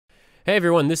Hey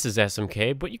everyone, this is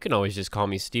SMK, but you can always just call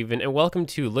me Steven, and welcome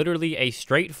to literally a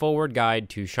straightforward guide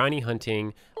to shiny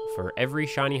hunting for every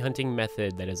shiny hunting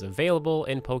method that is available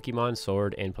in Pokemon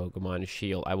Sword and Pokemon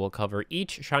Shield. I will cover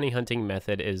each shiny hunting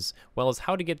method as well as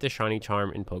how to get the shiny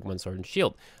charm in Pokemon Sword and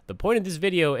Shield. The point of this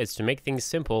video is to make things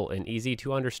simple and easy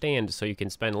to understand so you can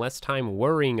spend less time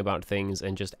worrying about things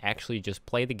and just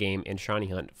play the game and shiny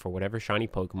hunt for whatever shiny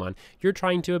Pokemon you're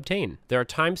trying to obtain. There are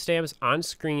timestamps on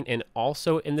screen and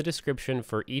also in the description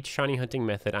for each shiny hunting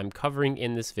method I'm covering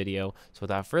in this video. So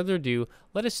without further ado,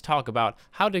 let us talk about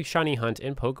how to shiny hunt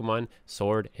in Pokemon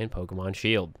Sword and Pokemon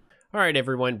Shield. Alright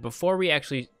everyone, before we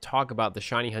actually talk about the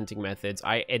shiny hunting methods,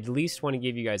 I at least want to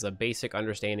give you guys a basic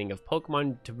understanding of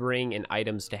Pokemon to bring and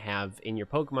items to have in your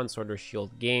Pokemon Sword or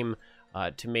Shield game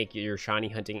to make your shiny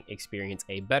hunting experience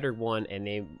a better one and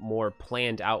a more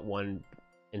planned out one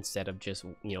instead of just,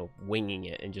 winging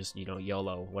it and just,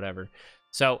 YOLO, whatever.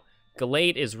 So,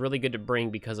 Gallade is really good to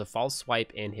bring because of False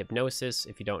Swipe and Hypnosis.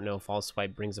 If you don't know, False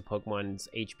Swipe brings a Pokemon's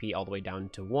HP all the way down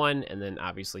to 1, and then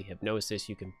obviously Hypnosis,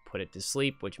 you can put it to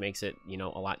sleep, which makes it, a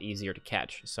lot easier to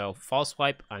catch. So False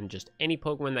Swipe on just any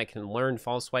Pokemon that can learn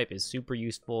False Swipe is super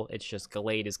useful. It's just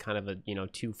Gallade is kind of a,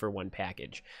 2-for-1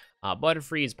 package.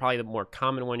 Butterfree is probably the more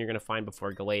common one you're going to find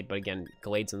before Gallade, but again,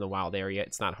 Gallade's in the wild area.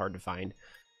 It's not hard to find.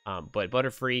 But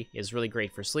Butterfree is really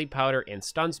great for Sleep Powder and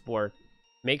Stun Spore.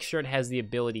 Make sure it has the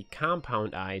ability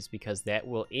Compound Eyes because that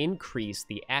will increase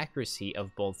the accuracy of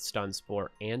both Stun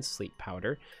Spore and Sleep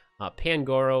Powder.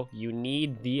 Pangoro, you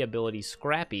need the ability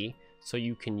Scrappy so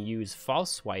you can use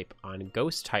False Swipe on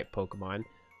Ghost-type Pokemon.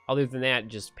 Other than that,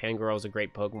 just Pangoro is a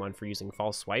great Pokemon for using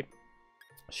False Swipe.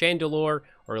 Chandelure,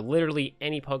 or literally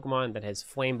any Pokemon that has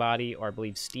Flame Body, or I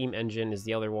believe Steam Engine is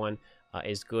the other one,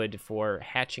 is good for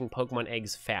hatching Pokemon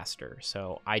eggs faster.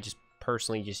 So I just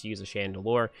personally just use a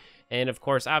Chandelure. And of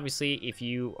course, obviously, if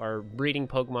you are breeding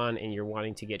Pokemon and you're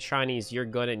wanting to get shinies, you're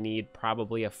gonna need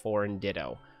probably a foreign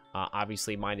Ditto.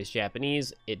 Obviously, mine is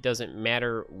Japanese. It doesn't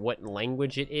matter what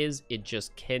language it is, it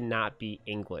just cannot be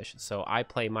English. So I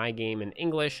play my game in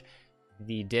English.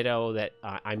 The Ditto that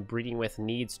I'm breeding with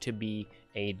needs to be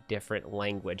a different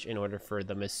language in order for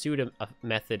the Masuda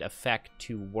method effect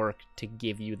to work to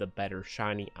give you the better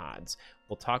shiny odds.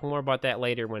 We'll talk more about that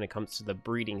later when it comes to the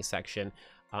breeding section.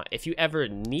 If you ever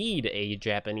need a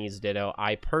Japanese Ditto,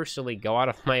 I personally go out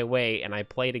of my way and I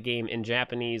play the game in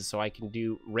Japanese so I can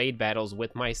do raid battles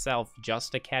with myself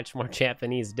just to catch more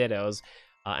Japanese Dittos,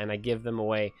 and I give them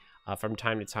away from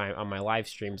time to time on my live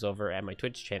streams over at my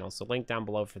Twitch channel. So link down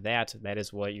below for that. That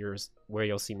is where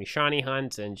you'll see me shiny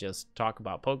hunt and just talk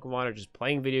about Pokemon or just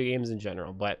playing video games in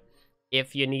general. But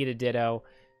if you need a Ditto,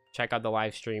 check out the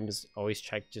live streams. Always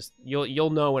check, you'll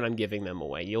know when I'm giving them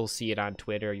away. You'll see it on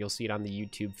Twitter, you'll see it on the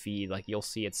YouTube feed, like you'll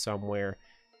see it somewhere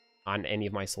on any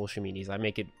of my social medias. I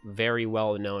make it very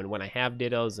well known when I have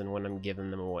Dittos and when I'm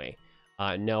giving them away.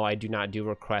 No, I do not do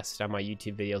requests on my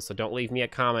YouTube videos, so don't leave me a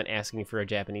comment asking for a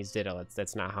Japanese Ditto.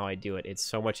 That's not how I do it. It's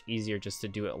so much easier just to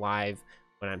do it live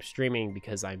when I'm streaming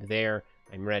because I'm there,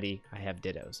 I'm ready, I have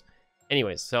Dittos.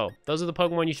 Anyways, so those are the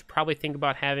Pokemon you should probably think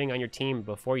about having on your team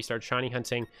before you start shiny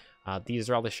hunting. These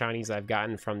are all the shinies I've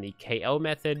gotten from the KO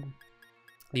method.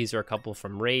 These are a couple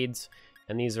from raids,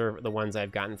 and these are the ones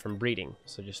I've gotten from breeding.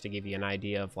 So just to give you an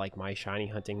idea of like my shiny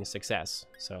hunting success.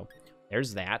 So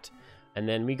there's that. And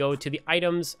then we go to the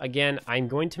items. Again, I'm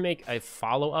going to make a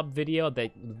follow-up video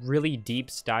that really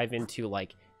dive into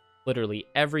like literally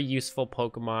every useful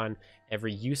Pokemon,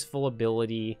 every useful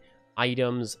ability,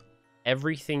 items,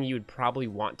 everything you'd probably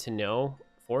want to know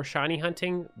for shiny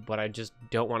hunting, but I just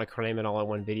don't want to cram it all in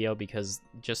one video because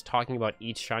just talking about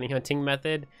each shiny hunting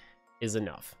method is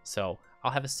enough. So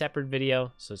I'll have a separate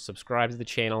video, so subscribe to the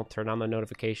channel, turn on the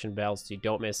notification bell so you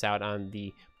don't miss out on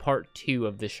the part 2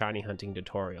 of the shiny hunting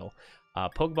tutorial.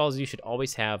 Pokeballs you should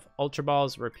always have: Ultra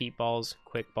Balls, Repeat Balls,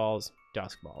 Quick Balls,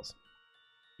 Dusk Balls.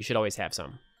 You should always have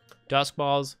some. Dusk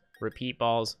Balls, Repeat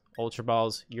Balls, Ultra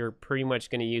Balls, you're pretty much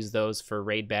going to use those for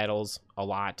raid battles a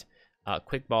lot.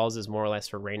 Quick Balls is more or less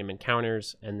for random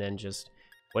encounters, and then just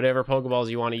whatever Pokeballs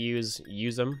you want to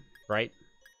use them, right?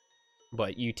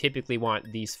 But you typically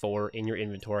want these 4 in your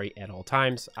inventory at all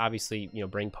times. Obviously,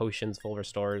 bring potions, full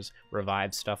restores,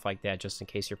 revives, stuff like that, just in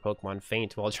case your Pokemon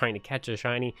faint while trying to catch a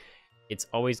shiny. It's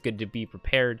always good to be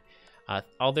prepared.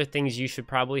 Other things you should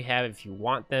probably have if you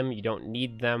want them, you don't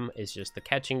need them, is just the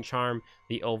Catching Charm,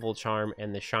 the Oval Charm,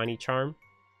 and the Shiny Charm.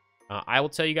 I will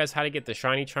tell you guys how to get the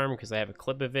Shiny Charm because I have a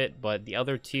clip of it, but the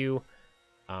other two,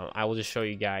 I will just show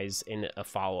you guys in a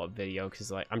follow-up video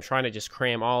because I'm trying to just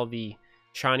cram all the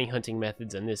shiny hunting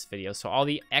methods in this video. So all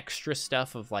the extra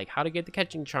stuff of like how to get the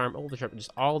Catching Charm, Oval Charm,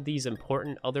 just all these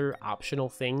important other optional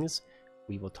things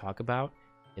we will talk about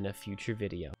in a future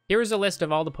video. Here's a list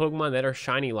of all the Pokemon that are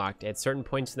shiny locked at certain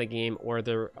points in the game, or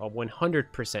they're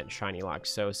 100% shiny locked.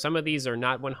 So some of these are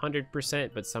not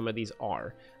 100%, but some of these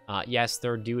are. Yes,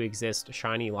 there do exist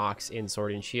shiny locks in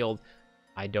Sword and Shield.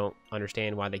 I don't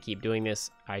understand why they keep doing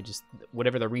this.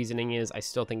 Whatever the reasoning is, I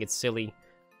still think it's silly.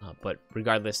 But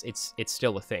regardless, it's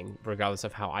still a thing, regardless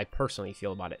of how I personally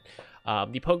feel about it.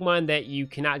 The Pokemon that you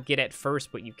cannot get at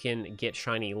first, but you can get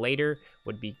shiny later,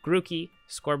 would be Grookey,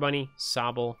 Scorbunny,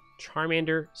 Sobble,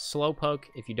 Charmander, Slowpoke.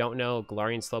 If you don't know,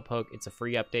 Galarian Slowpoke, it's a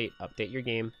free update. Update your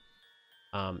game.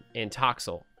 And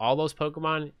Toxel. All those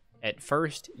Pokemon, at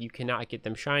first, you cannot get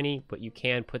them shiny, but you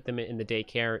can put them in the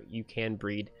daycare. You can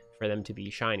breed for them to be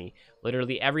shiny.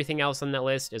 Literally everything else on that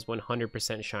list is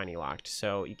 100% shiny locked.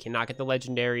 So you cannot get the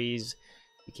legendaries,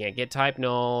 you can't get type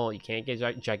null, you can't get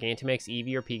Gigantamax,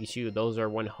 Eevee, or Pikachu. Those are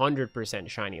 100%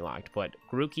 shiny locked. But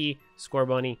Grookey,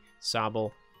 Scorbunny,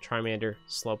 Sobble, Charmander,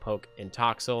 Slowpoke, and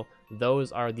Toxel,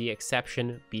 those are the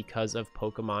exception because of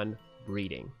Pokemon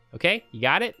breeding. Okay, you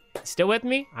got it? Still with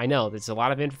me? I know, there's a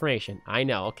lot of information. I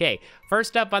know. Okay,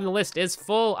 first up on the list is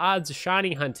full odds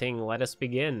shiny hunting. Let us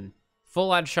begin.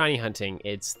 Full odds shiny hunting.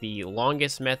 It's the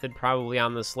longest method probably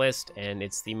on this list, and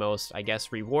it's the most, I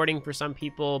guess, rewarding for some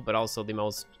people, but also the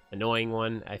most annoying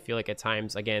one. I feel like at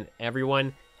times, again,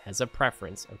 everyone has a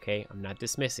preference, okay? I'm not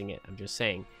dismissing it. I'm just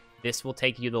saying this will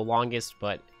take you the longest,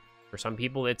 but for some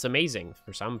people, it's amazing.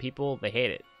 For some people, they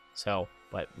hate it. So,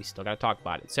 but we still got to talk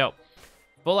about it. So,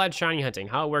 full odds shiny hunting,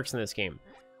 how it works in this game.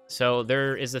 So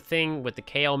there is a thing with the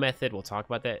KO method. We'll talk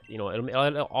about that. You know,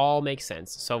 it'll all make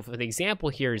sense. So for the example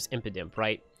here is Impidimp,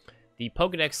 right? The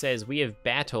Pokedex says we have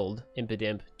battled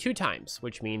Impidimp 2 times,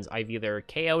 which means I've either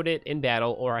KO'd it in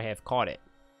battle or I have caught it.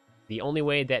 The only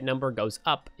way that number goes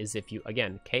up is if you,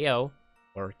 again, KO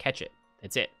or catch it.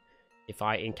 That's it. If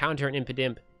I encounter an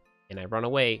Impidimp and I run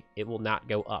away, it will not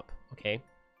go up, okay?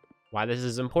 Why this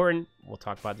is important, we'll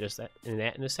talk about just that in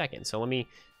a second. So let me,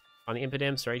 on the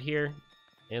Impidimps right here,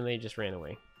 and they just ran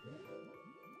away.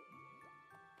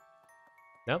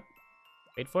 Nope.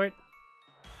 Wait for it.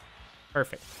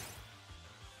 Perfect.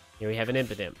 Here we have an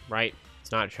Impidimp, right?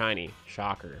 It's not shiny.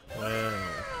 Shocker. Wow.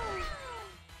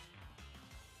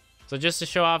 So just to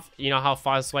show off, you know, how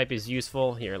False Swipe is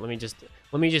useful. Here, let me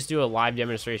just do a live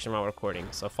demonstration while recording.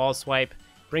 So False Swipe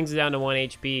brings it down to 1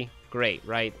 HP. Great,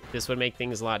 right? This would make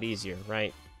things a lot easier,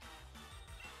 right?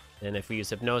 And if we use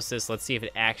Hypnosis, let's see if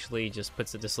it actually just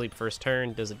puts it to sleep first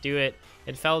turn. Does it do it?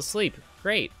 It fell asleep.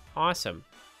 Great. Awesome.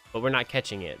 But we're not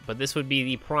catching it. But this would be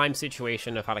the prime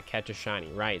situation of how to catch a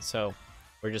shiny, right? So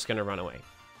we're just going to run away.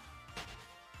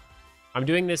 I'm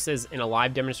doing this as in a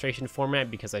live demonstration format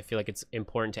because I feel like it's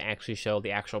important to actually show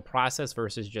the actual process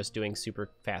versus just doing super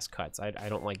fast cuts. I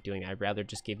don't like doing that. I'd rather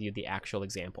just give you the actual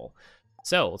example.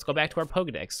 So let's go back to our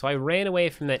Pokedex. So I ran away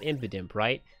from that Impidimp,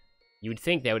 right? You would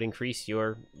think that would increase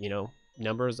your, you know,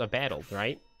 numbers of battles,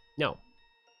 right? No.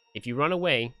 If you run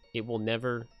away, it will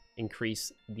never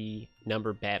increase the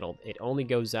number battled. It only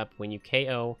goes up when you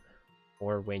KO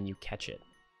or when you catch it.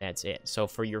 That's it. So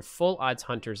for your full odds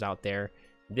hunters out there,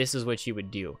 this is what you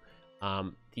would do.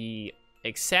 The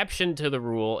exception to the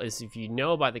rule is if you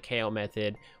know about the KO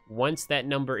method, once that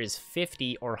number is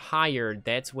 50 or higher,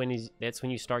 that's when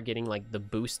you start getting like the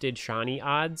boosted shiny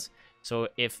odds. So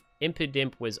if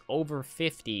Impidimp was over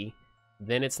 50,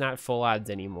 then it's not full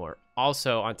odds anymore.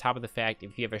 Also, on top of the fact,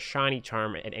 if you have a shiny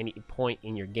charm at any point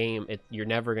in your game, you're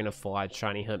never going to full odds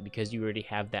shiny hunt because you already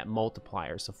have that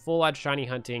multiplier. So full odds shiny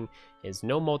hunting is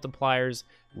no multipliers,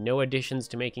 no additions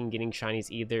to making getting shinies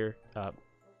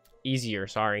easier,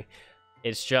 sorry.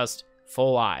 It's just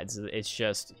full odds. It's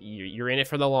just, you're in it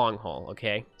for the long haul,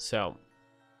 okay? So,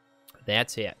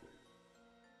 that's it.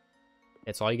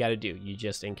 That's all you got to do. You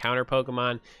just encounter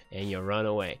Pokemon and you run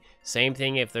away. Same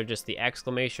thing if they're just the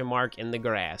exclamation mark in the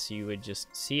grass. You would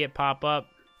just see it pop up.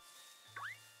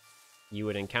 You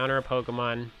would encounter a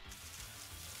Pokemon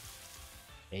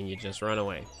and you just run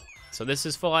away. So this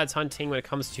is full odds hunting when it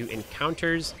comes to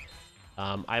encounters.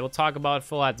 I will talk about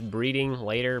full odds breeding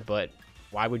later, but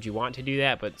why would you want to do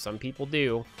that? But some people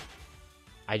do.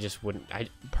 I just wouldn't.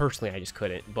 Personally, I just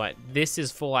couldn't. But this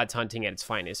is full odds hunting at its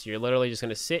finest. You're literally just going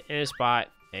to sit in a spot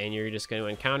and you're just going to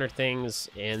encounter things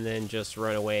and then just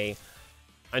run away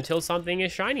until something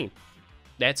is shiny.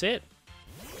 That's it.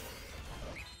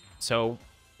 So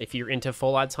if you're into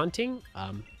full odds hunting,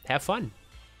 have fun,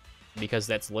 because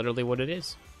that's literally what it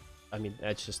is. I mean,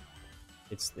 that's just,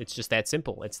 it's just that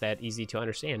simple. It's that easy to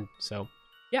understand. So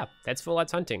yeah, that's full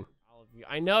odds hunting. All of you,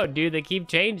 I know, dude, they keep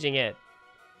changing it.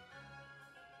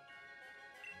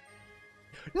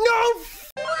 No!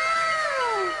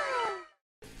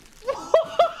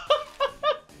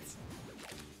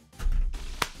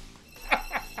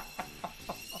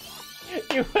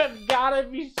 You have gotta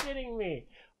be shitting me.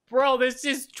 Bro, this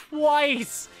is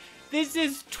twice. This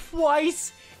is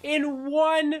twice in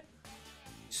one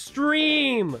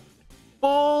stream.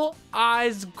 Full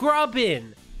eyes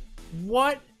grubbin'.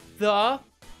 What the?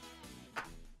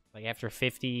 Like after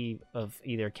 50 of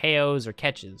either KOs or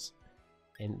catches.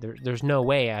 And there's no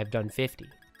way I've done 50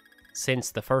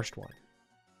 since the first one.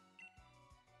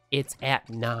 It's at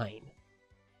 9.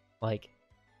 Like,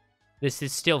 this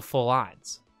is still full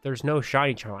odds. There's no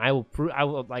shiny charm. I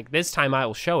will, like, this time I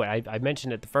will show it. I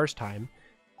mentioned it the first time.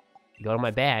 You go to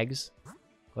my bags,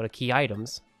 go to key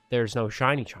items. There's no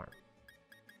shiny charm.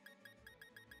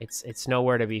 It's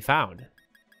nowhere to be found.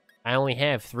 I only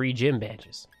have 3 gym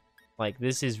badges. Like,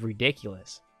 this is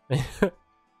ridiculous.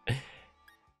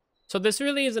 So this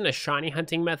really isn't a shiny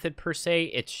hunting method per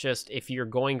se. It's just if you're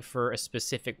going for a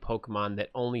specific Pokemon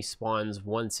that only spawns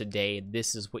once a day,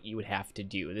 this is what you would have to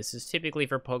do. This is typically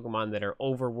for Pokemon that are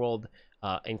overworld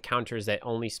encounters that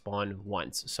only spawn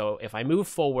once. So if I move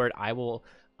forward, I will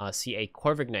see a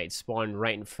Corviknight spawn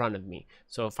right in front of me.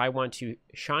 So if I want to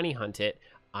shiny hunt it,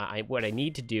 what I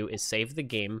need to do is save the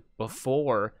game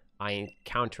before I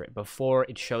encounter it, before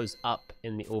it shows up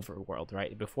in the overworld,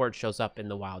 right? Before it shows up in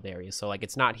the wild area. So like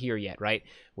it's not here yet, right?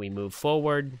 We move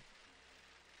forward.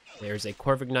 There's a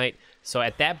Corviknight. So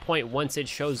at that point, once it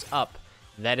shows up,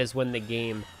 that is when the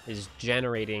game is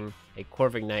generating a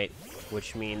Corviknight,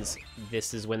 which means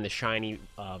this is when the shiny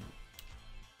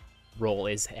roll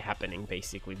is happening,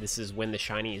 basically. This is when the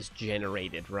shiny is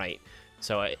generated, right?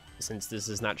 So since this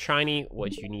is not shiny,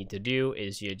 what you need to do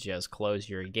is you just close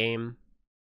your game,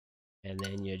 and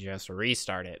then you just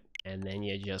restart it, and then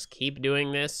you just keep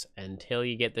doing this until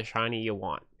you get the shiny you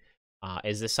want.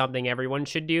 Is this something everyone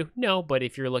should do? No, but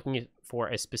if you're looking for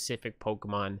a specific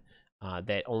Pokemon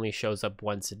that only shows up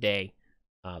once a day,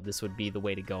 this would be the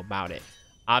way to go about it.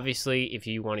 Obviously, if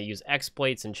you want to use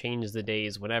exploits and change the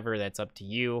days, whatever, that's up to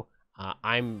you.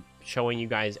 I'm showing you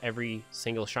guys every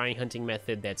single shiny hunting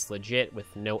method that's legit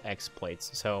with no exploits.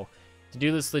 So to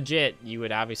do this legit, you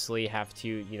would obviously have to,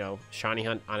 you know, shiny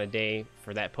hunt on a day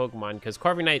for that Pokemon, because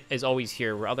Corviknight is always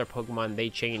here, where other Pokemon, they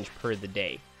change per the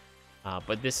day.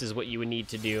 But this is what you would need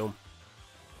to do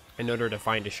in order to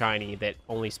find a shiny that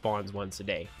only spawns once a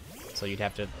day. So you'd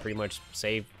have to pretty much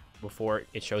save before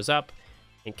it shows up,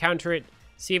 encounter it,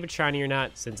 see if it's shiny or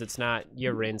not. Since it's not,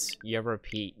 you rinse, you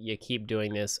repeat, you keep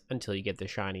doing this until you get the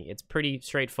shiny. It's pretty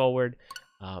straightforward.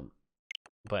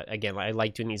 But again, I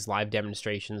like doing these live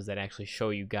demonstrations that actually show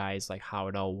you guys like how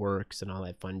it all works and all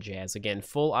that fun jazz. Again,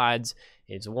 full odds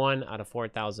is 1 out of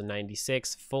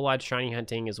 4,096. Full odds shiny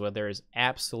hunting is where there is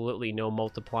absolutely no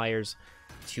multipliers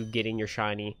to getting your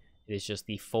shiny. It is just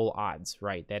the full odds,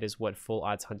 right? That is what full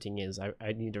odds hunting is. I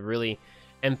need to really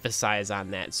emphasize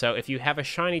on that. So if you have a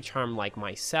shiny charm like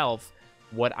myself,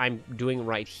 what I'm doing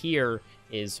right here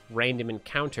is random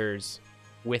encounters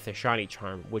with a shiny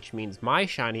charm, which means my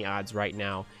shiny odds right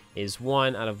now is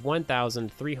 1 out of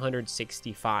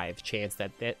 1,365 chance that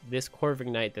this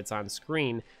Corviknight that's on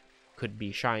screen could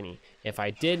be shiny. If I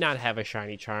did not have a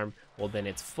shiny charm, well then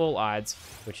it's full odds,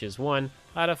 which is 1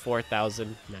 out of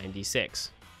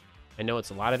 4,096. I know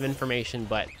it's a lot of information,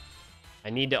 but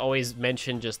I need to always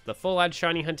mention just the full odds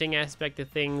shiny hunting aspect of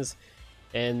things,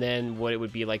 and then what it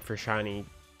would be like for shiny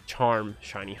charm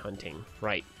shiny hunting,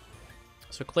 right?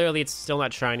 So clearly it's still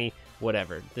not shiny,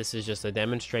 whatever. This is just a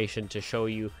demonstration to show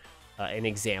you an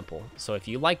example. So if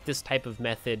you like this type of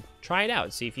method, try it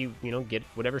out. See if you get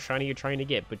whatever shiny you're trying to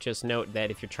get. But just note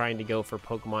that if you're trying to go for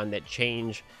Pokemon that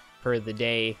change per the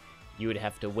day, you would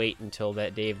have to wait until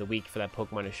that day of the week for that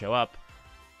Pokemon to show up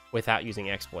without using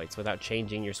exploits, without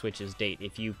changing your Switch's date.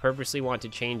 If you purposely want to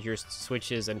change your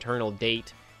Switch's internal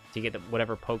date to get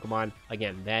whatever Pokemon,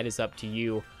 again, that is up to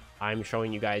you. I'm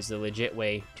showing you guys the legit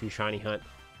way to shiny hunt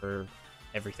for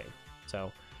everything.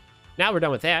 So now we're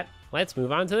done with that. Let's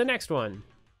move on to the next one.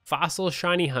 Fossil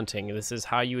shiny hunting. This is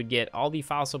how you would get all the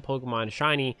fossil Pokemon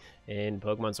shiny in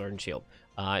Pokemon Sword and Shield.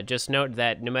 Just note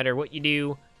that no matter what you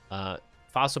do,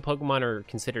 fossil Pokemon are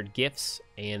considered gifts,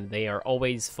 and they are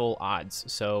always full odds.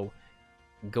 So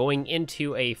going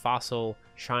into a fossil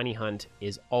shiny hunt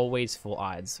is always full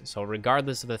odds. So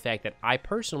regardless of the fact that I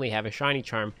personally have a shiny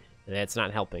charm, that's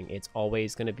not helping. It's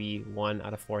always going to be 1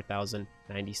 out of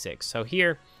 4,096. So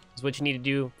here is what you need to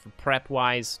do for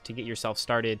prep-wise to get yourself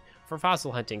started for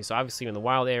fossil hunting. So obviously in the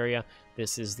wild area,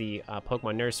 this is the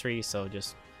Pokemon nursery. So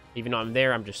just, even though I'm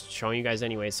there, I'm just showing you guys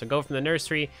anyway. So go from the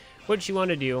nursery. What you want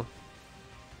to do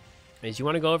is you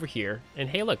want to go over here. And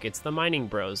hey, look, it's the Mining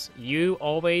Bros. You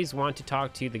always want to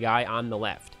talk to the guy on the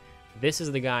left. This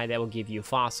is the guy that will give you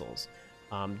fossils.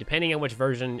 Depending on which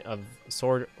version of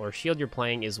Sword or Shield you're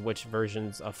playing is which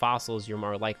versions of fossils you're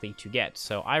more likely to get.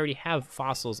 So I already have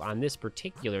fossils on this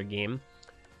particular game,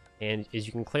 and as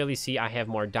you can clearly see, I have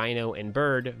more Dino and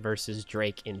Bird versus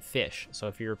Drake and Fish. So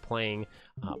if you're playing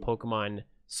Pokemon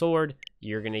Sword,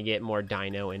 you're going to get more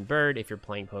Dino and Bird. If you're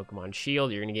playing Pokemon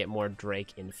Shield, you're going to get more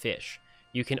Drake and Fish.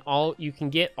 You can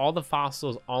get all the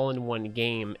fossils all in one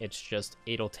game. It's just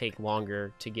it'll take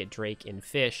longer to get Drake and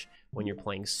Fish when you're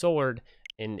playing Sword,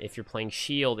 and if you're playing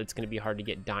Shield, it's going to be hard to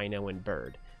get Dino and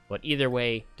Bird. But either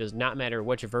way, does not matter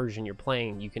which version you're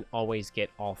playing, you can always get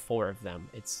all 4 of them.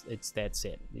 That's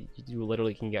it. You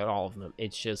literally can get all of them.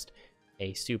 It's just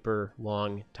a super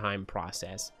long time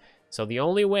process. So the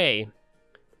only way,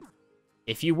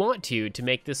 if you want to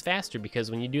make this faster,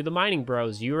 because when you do the mining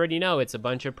bros, you already know it's a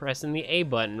bunch of pressing the A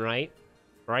button, right?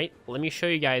 Let me show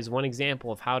you guys one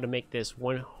example of how to make this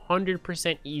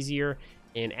 100% easier,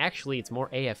 and actually it's more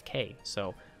AFK.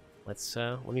 So let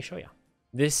me show you.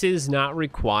 This is not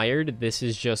required. This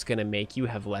is just going to make you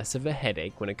have less of a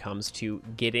headache when it comes to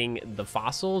getting the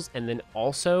fossils and then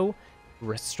also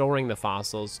restoring the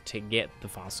fossils to get the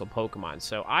fossil Pokemon.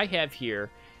 So I have here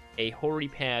a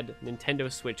Horipad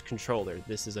Nintendo Switch controller.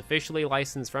 This is officially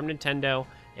licensed from Nintendo,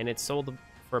 and it's sold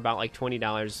for about like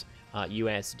 $20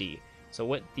 USD. So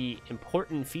what the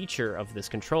important feature of this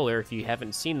controller, if you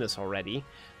haven't seen this already,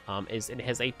 is it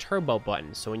has a turbo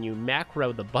button. So when you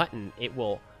macro the button, it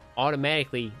will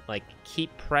automatically like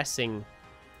keep pressing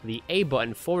the A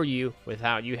button for you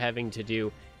without you having to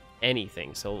do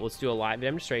anything. So let's do a live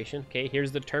demonstration. Okay,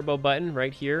 here's the turbo button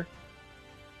right here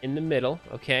in the middle.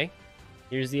 Okay,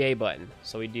 here's the A button.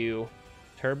 So we do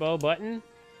turbo button,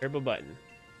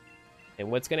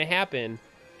 and what's going to happen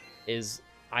is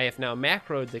I have now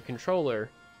macroed the controller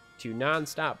to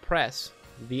non-stop press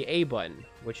the A button,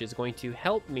 which is going to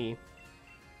help me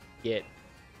get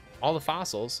all the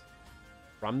fossils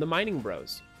from the mining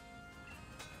bros.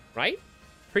 Right?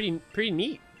 Pretty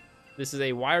neat. This is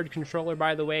a wired controller,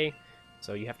 by the way,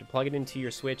 so you have to plug it into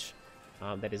your Switch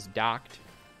that is docked.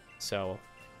 So,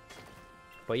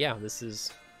 but yeah, this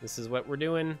is what we're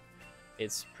doing.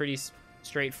 It's pretty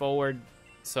straightforward.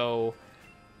 So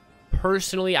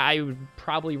personally, I would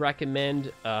probably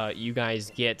recommend you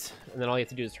guys get, and then all you have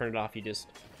to do is turn it off. You just,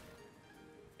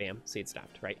 bam, see it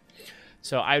stopped, right?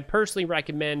 So I would personally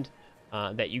recommend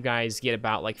that you guys get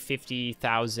about like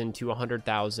 50,000 to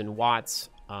 100,000 watts.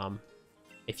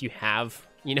 If you have,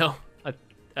 you know,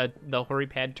 the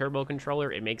Horipad Turbo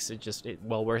controller, it makes it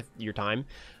well worth your time.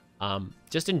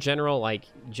 Just in general, like,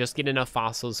 just get enough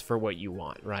fossils for what you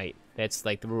want, right? That's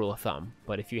like the rule of thumb.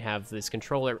 But if you have this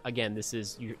controller, again, this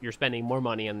is, you're spending more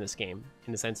money on this game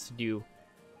in the sense to do,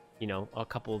 you know, a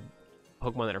couple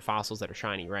Pokemon that are fossils that are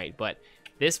shiny, right? But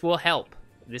this will help.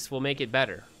 This will make it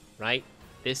better, right?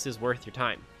 This is worth your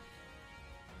time.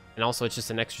 And also, it's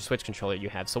just an extra Switch controller you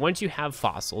have. So once you have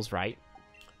fossils, right,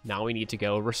 now we need to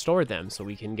go restore them so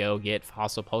we can go get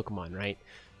fossil Pokemon, right?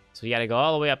 So you got to go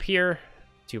all the way up here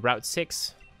to Route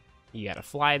 6. You got to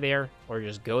fly there, or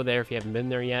just go there if you haven't been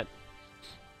there yet.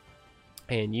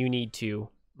 And you need to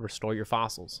restore your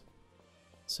fossils.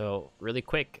 So really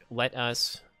quick, let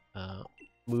us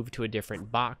move to a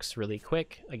different box really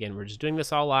quick. Again, we're just doing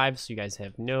this all live, so you guys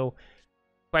have no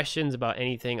questions about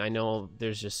anything. I know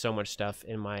there's just so much stuff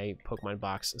in my Pokemon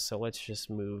box, so let's just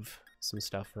move some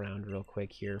stuff around real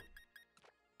quick here.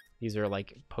 These are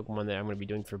like Pokemon that I'm going to be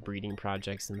doing for breeding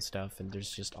projects and stuff, and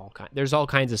there's just all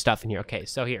kinds of stuff in here. Okay,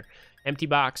 so here, empty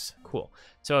box, cool.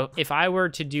 So if I were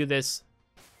to do this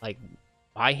like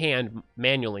by hand,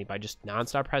 manually, by just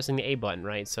nonstop pressing the A button,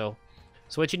 right? So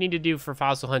what you need to do for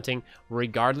fossil hunting,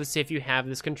 regardless if you have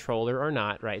this controller or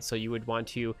not, right? So you would want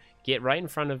to get right in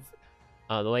front of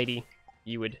the lady.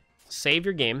 You would save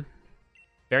your game.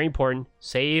 Very important.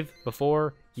 Save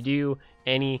before you do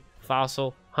any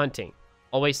fossil hunting.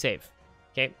 Always save.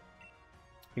 Okay?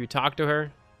 You talk to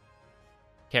her.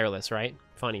 Careless, right?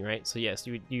 Funny, right? So yes,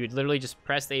 you would literally just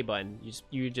press the A button.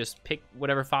 You would just pick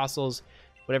whatever fossils,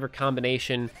 whatever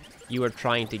combination you are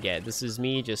trying to get. This is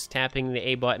me just tapping the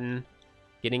A button,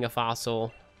 getting a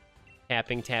fossil,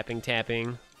 tapping, tapping,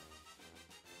 tapping.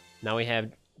 Now we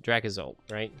have Dracozolt,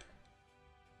 right?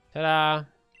 Ta-da!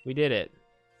 We did it.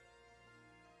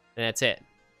 And that's it.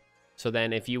 So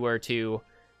then if you were to,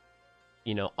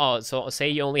 you know, oh, so say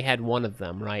you only had one of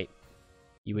them, right?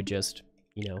 You would just,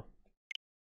 you know,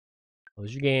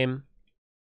 close your game,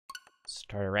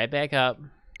 start it right back up.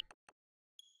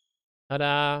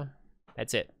 Ta-da!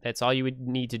 That's it. That's all you would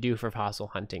need to do for fossil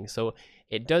hunting. So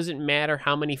it doesn't matter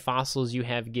how many fossils you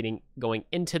have going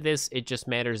into this. It just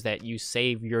matters that you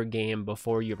save your game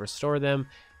before you restore them.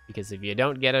 Because if you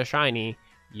don't get a shiny,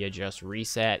 you just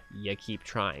reset, you keep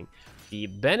trying. The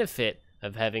benefit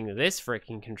of having this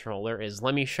freaking controller is,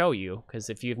 let me show you, because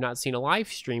if you've not seen a live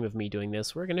stream of me doing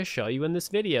this, we're going to show you in this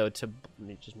video to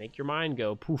just make your mind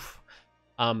go poof.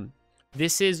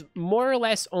 This is more or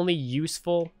less only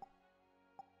useful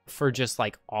for just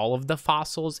like all of the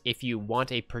fossils. If you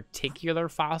want a particular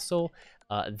fossil,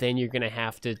 then you're going to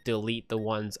have to delete the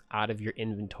ones out of your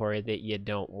inventory that you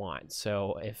don't want.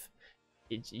 So if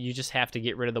you just have to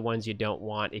get rid of the ones you don't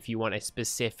want if you want a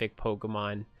specific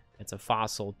Pokemon that's a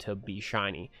fossil to be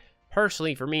shiny.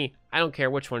 Personally, for me, I don't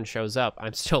care which one shows up.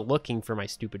 I'm still looking for my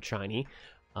stupid shiny.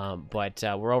 But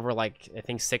we're over like, I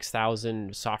think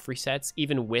 6,000 soft resets,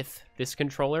 even with this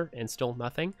controller, and still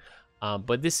nothing.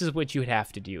 But this is what you would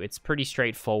have to do. It's pretty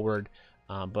straightforward.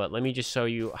 But let me just show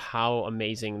you how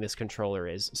amazing this controller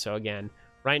is. So again,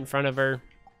 right in front of her,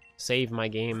 save my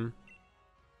game.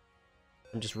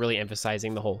 I'm just really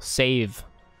emphasizing the whole save.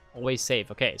 Always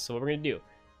save. Okay, so what we're going to do.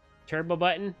 Turbo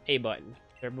button, A button.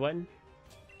 Turbo button.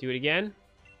 Do it again.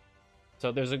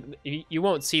 So there's a, you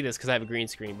won't see this because I have a green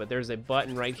screen, but there's a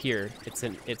button right here. It's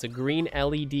a green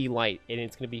LED light, and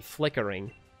it's going to be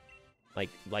flickering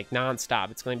like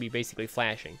non-stop. It's going to be basically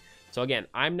flashing. So again,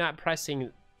 I'm not pressing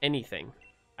anything.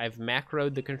 I've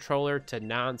macroed the controller to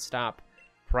non-stop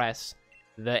press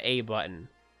the A button,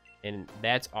 and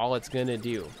that's all it's going to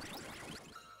do.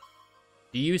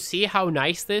 Do you see how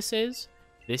nice this is?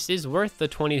 This is worth the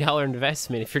 $20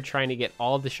 investment if you're trying to get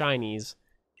all the shinies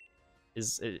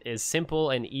as simple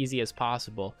and easy as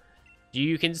possible. Do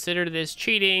you consider this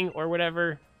cheating or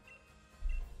whatever?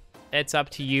 That's up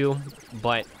to you,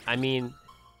 but I mean,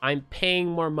 I'm paying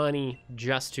more money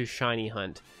just to shiny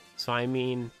hunt. So I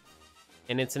mean,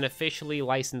 and it's an officially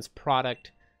licensed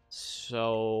product,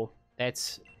 so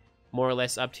that's more or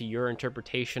less up to your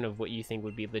interpretation of what you think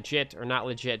would be legit or not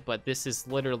legit. But this is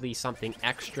literally something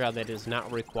extra that is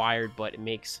not required, but it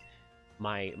makes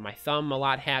my thumb a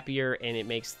lot happier, and it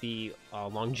makes the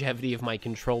longevity of my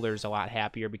controllers a lot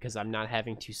happier because I'm not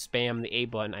having to spam the A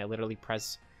button. I literally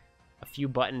press a few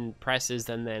button presses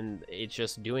and then it's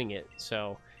just doing it.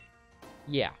 So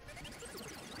yeah,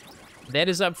 that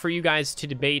is up for you guys to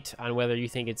debate on whether you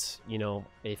think it's, you know,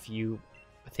 if you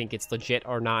think it's legit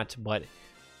or not. But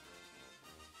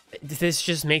this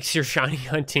just makes your shiny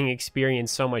hunting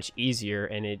experience so much easier,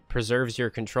 and it preserves your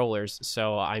controllers.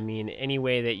 So, I mean, any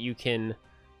way that you can,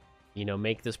 you know,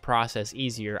 make this process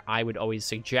easier, I would always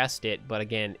suggest it. But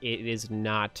again, it is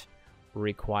not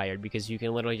required because you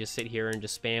can literally just sit here and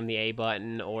just spam the A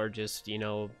button, or just, you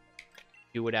know,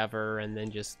 do whatever, and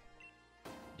then just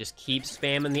keep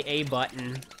spamming the A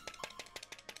button.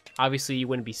 Obviously, you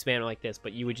wouldn't be spamming like this,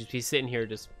 but you would just be sitting here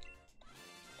just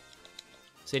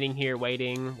sitting here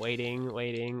waiting.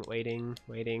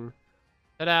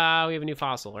 Ta-da! We have a new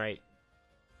fossil, right?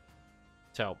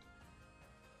 So,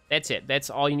 that's it. That's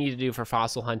all you need to do for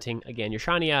fossil hunting. Again, your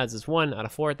shiny odds is 1 out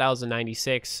of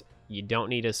 4,096. You don't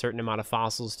need a certain amount of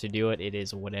fossils to do it. It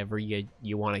is whatever you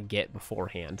want to get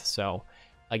beforehand. So,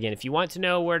 again, if you want to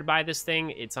know where to buy this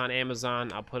thing, it's on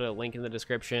Amazon. I'll put a link in the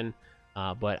description.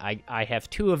 But I have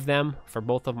 2 of them for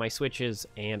both of my Switches,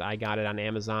 and I got it on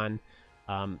Amazon.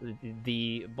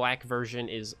 The black version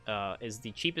is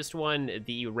the cheapest one.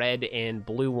 The red and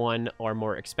blue one are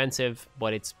more expensive,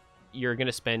 but you're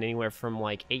gonna spend anywhere from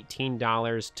like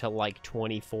 $18 to like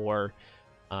 24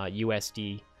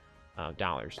 USD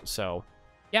dollars. So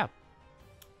yeah,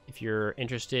 if you're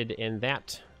interested in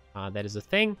that, that is a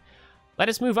thing. Let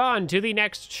us move on to the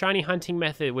next shiny hunting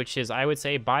method, which is, I would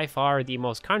say, by far the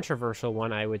most controversial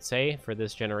one, I would say, for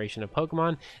this generation of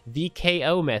Pokemon, the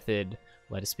KO method.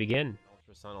 Let us begin.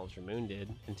 Ultra Sun, Ultra Moon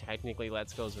did, and technically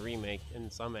Let's Go's a remake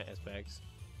in some aspects.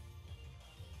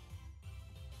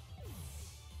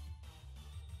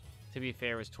 To be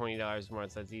fair, it was $20 more,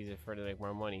 so that's easier for her to make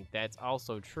more money. That's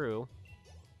also true.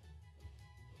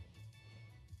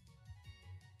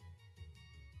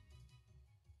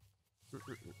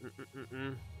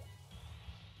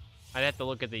 I'd have to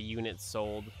look at the units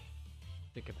sold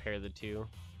to compare the two,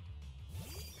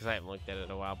 because I haven't looked at it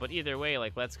in a while. But either way,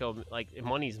 like, Let's Go, like,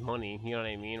 money's money, you know what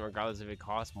I mean? Regardless if it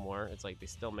costs more, it's like they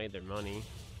still made their money.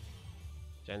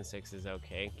 Gen 6 is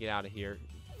okay. Get out of here.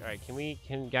 All right,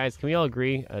 guys, can we all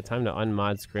agree? Time to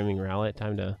unmod Screaming Rowlet.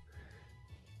 Time to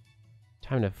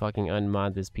fucking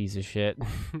unmod this piece of shit.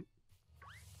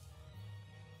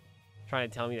 Trying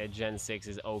to tell me that Gen 6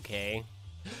 is okay.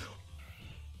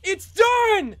 It's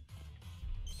done!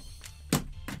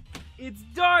 It's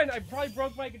done! I probably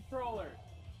broke my controller.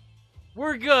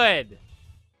 We're good.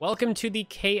 Welcome to the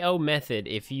KO method.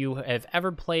 If you have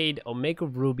ever played Omega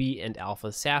Ruby and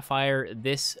Alpha Sapphire,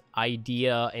 this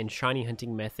idea and shiny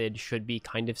hunting method should be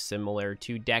kind of similar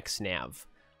to Dex Nav.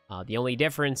 The only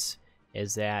difference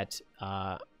is that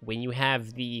when you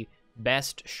have the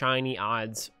best shiny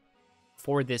odds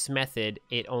for this method,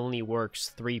 it only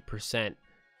works 3%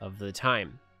 of the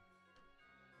time.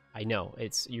 I know,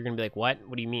 you're gonna be like, what?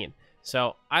 What do you mean?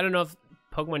 So I don't know if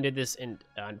Pokemon did this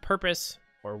on purpose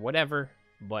or whatever,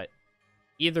 but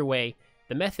either way,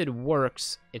 the method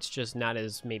works. It's just not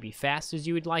as maybe fast as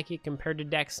you would like it compared to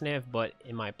Dex Nav, but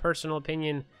in my personal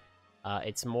opinion,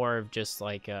 it's more of just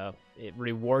like it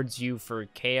rewards you for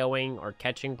KOing or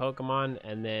catching Pokemon,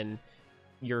 and then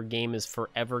your game is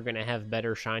forever going to have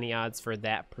better shiny odds for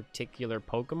that particular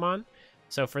Pokemon.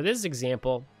 So for this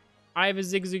example, I have a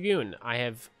Zigzagoon. I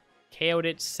have KO'd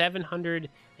it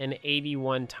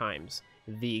 781 times.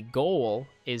 The goal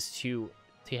is to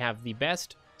have the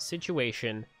best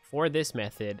situation for this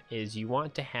method is you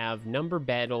want to have number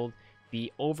battled be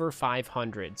over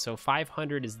 500. So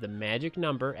 500 is the magic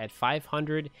number. At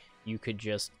 500, you could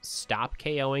just stop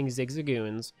KOing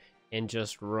Zigzagoons and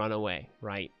just run away,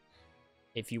 right?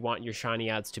 If you want your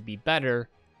shiny odds to be better,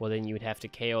 well, then you would have to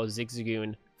KO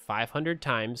Zigzagoon 500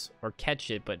 times or catch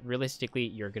it, but realistically,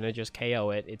 you're going to just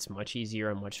KO it. It's much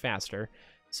easier and much faster.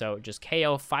 So just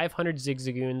KO 500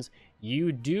 Zigzagoons.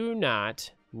 You do not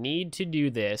need to do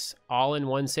this all in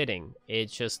one sitting.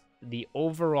 It's just the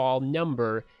overall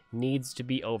number needs to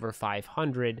be over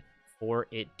 500 for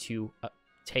it to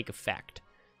take effect.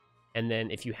 And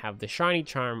then if you have the shiny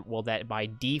charm, well, that by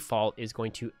default is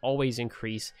going to always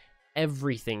increase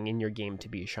everything in your game to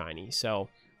be shiny. So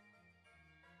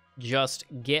just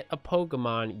get a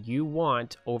Pokemon you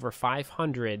want over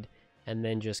 500 and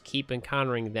then just keep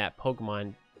encountering that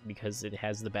Pokemon because it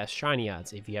has the best shiny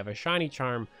odds. If you have a shiny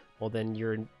charm, well, then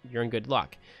you're in good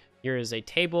luck. Here is a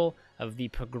table of the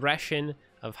progression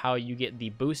of how you get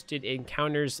the boosted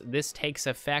encounters. This takes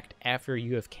effect after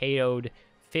you have KO'd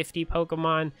 50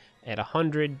 Pokemon at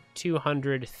 100,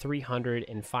 200, 300,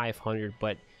 and 500.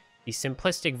 But the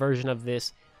simplistic version of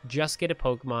this, just get a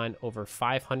Pokemon over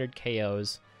 500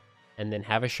 KOs and then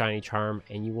have a shiny charm,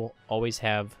 and you will always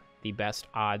have the best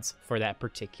odds for that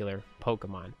particular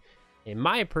Pokemon. In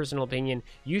my personal opinion,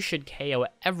 you should KO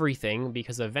everything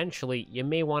because eventually you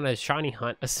may want to shiny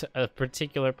hunt a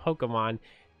particular Pokemon,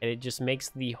 and it just makes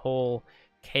the whole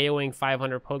KOing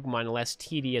 500 Pokemon less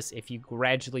tedious if you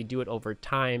gradually do it over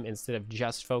time instead of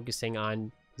just focusing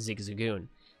on Zigzagoon.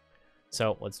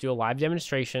 So let's do a live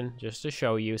demonstration just to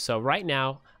show you. So right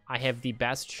now, I have the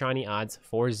best shiny odds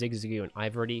for Zigzagoon.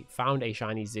 I've already found a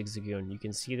shiny Zigzagoon. You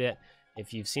can see that.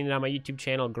 If you've seen it on my YouTube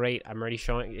channel, great. I'm already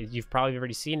showing. You've probably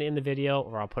already seen it in the video,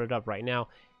 or I'll put it up right now.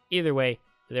 Either way,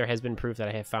 there has been proof that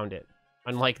I have found it.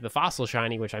 Unlike the fossil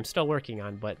shiny, which I'm still working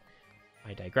on, but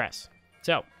I digress.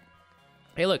 So,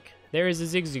 hey look, there is a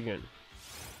Zigzagoon.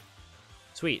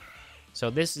 Sweet. So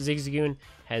this Zigzagoon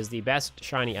has the best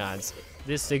shiny odds.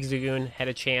 This Zigzagoon had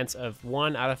a chance of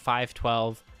 1 out of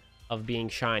 512 of being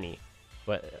shiny.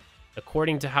 But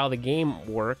according to how the game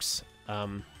works,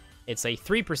 it's a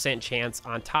 3% chance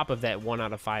on top of that 1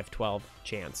 out of 512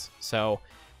 chance. So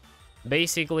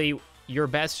basically, your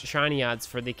best shiny odds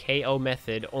for the KO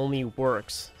method only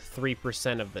works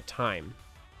 3% of the time.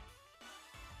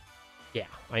 Yeah,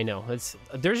 I know.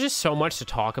 There's just so much to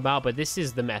talk about, but this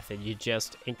is the method. You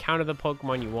just encounter the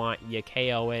Pokemon you want, you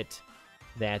KO it,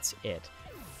 that's it.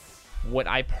 What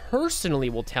I personally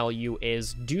will tell you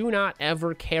is do not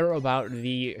ever care about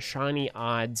the shiny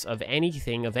odds of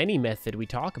anything, of any method we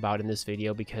talk about in this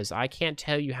video, because I can't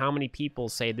tell you how many people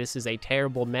say this is a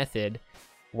terrible method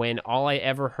when all I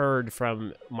ever heard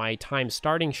from my time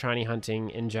starting shiny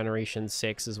hunting in Generation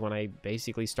 6 is when I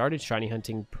basically started shiny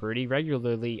hunting pretty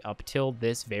regularly up till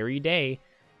this very day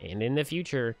and in the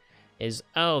future is,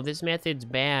 oh, this method's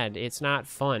bad, it's not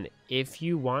fun. If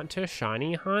you want to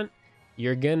shiny hunt,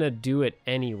 you're gonna do it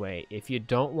anyway. If you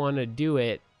don't want to do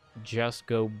it, just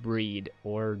go breed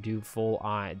or do full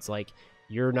odds. Like,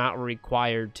 you're not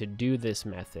required to do this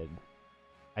method.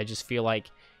 I just feel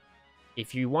like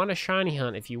if you want a shiny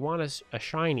hunt, if you want a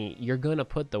shiny, you're gonna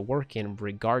put the work in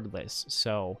regardless.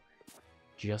 So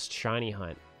just shiny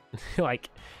hunt. Like,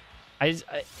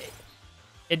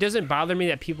 it doesn't bother me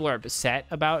that people are upset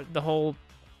about the whole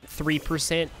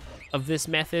 3% of this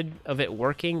method of it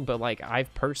working, but like,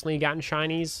 I've personally gotten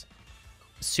shinies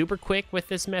super quick with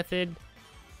this method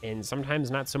and sometimes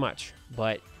not so much,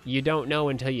 but you don't know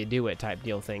until you do it type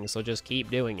deal thing. So just keep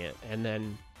doing it. And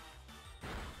then,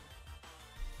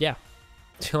 yeah,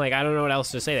 like, I don't know what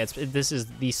else to say. This is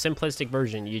the simplistic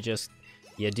version.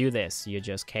 You do this, you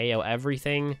just KO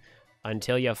everything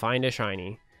until you find a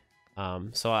shiny.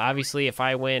 So obviously if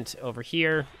I went over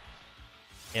here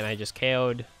and I just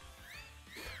KO'd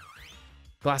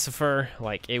Glacifer,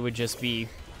 like, it would just be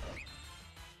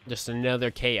just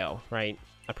another KO, right?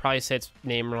 I probably said its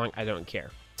name wrong. I don't care.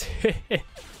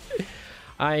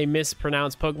 I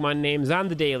mispronounce Pokemon names on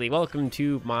the daily. Welcome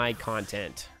to my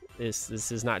content. This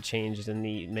has not changed in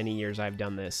the many years I've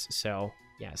done this, so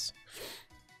yes.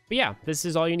 But yeah, this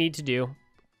is all you need to do.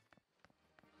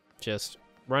 Just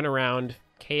run around,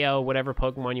 KO whatever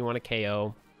Pokemon you want to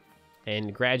KO,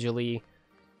 and gradually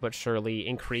but surely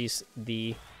increase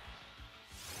the,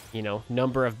 you know,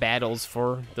 number of battles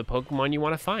for the Pokemon you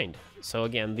want to find. So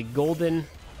again, the golden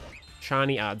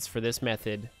shiny odds for this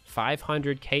method,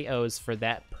 500 KOs for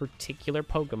that particular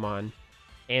Pokemon,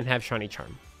 and have shiny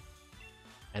charm.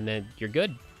 And then you're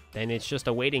good. Then it's just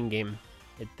a waiting game.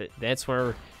 That's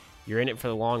where you're in it for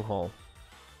the long haul.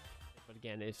 But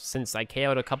again, since I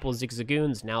KO'd a couple of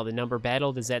Zigzagoons, now the number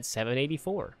battled is at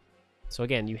 784. So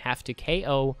again, you have to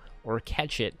KO or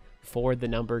catch it for the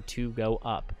number to go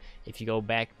up. If you go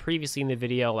back previously in the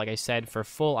video, like I said, for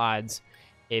full odds,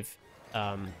 if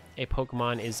a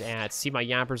Pokemon is at, see my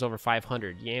Yamper's over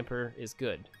 500, Yamper is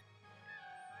good.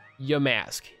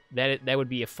 Yamask, that would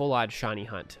be a full odd shiny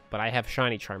hunt, but I have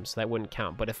shiny charm, so that wouldn't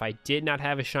count. But if I did not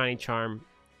have a shiny charm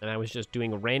and I was just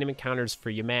doing random encounters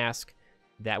for Yamask,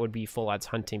 that would be full odds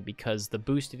hunting, because the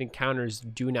boosted encounters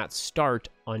do not start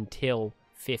until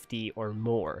 50 or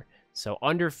more. So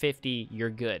under 50, you're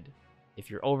good. If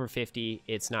you're over 50,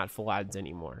 it's not full odds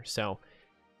anymore. So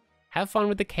have fun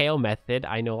with the KO method.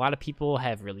 I know a lot of people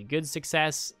have really good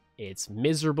success. It's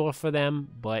miserable for them,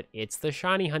 but it's the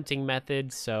shiny hunting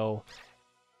method. So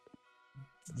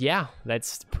yeah,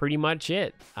 that's pretty much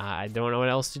it. I don't know what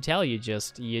else to tell you.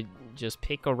 You just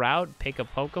pick a route, pick a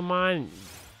Pokemon,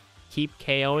 keep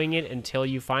KOing it until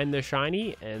you find the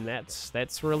shiny, and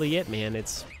that's really it, man.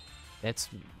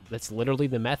 That's literally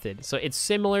the method. So it's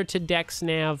similar to Dex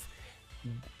Nav,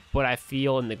 but I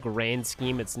feel in the grand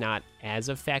scheme it's not as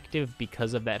effective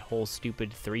because of that whole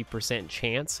stupid 3%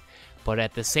 chance. But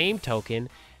at the same token,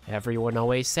 everyone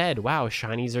always said, wow,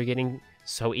 shinies are getting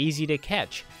so easy to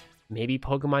catch. Maybe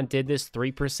Pokemon did this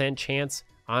 3% chance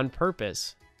on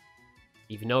purpose.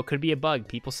 Even though it could be a bug.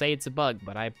 People say it's a bug,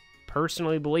 but I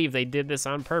personally believe they did this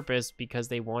on purpose because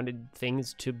they wanted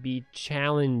things to be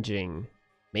challenging.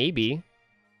 Maybe.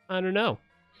 I don't know.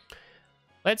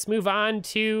 Let's move on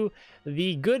to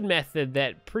the good method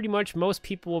that pretty much most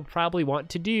people will probably want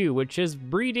to do, which is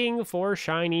breeding for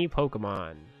shiny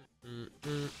Pokemon. Dude,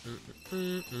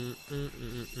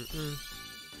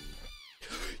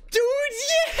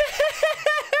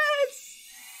 yes!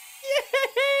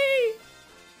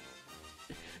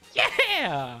 Yay!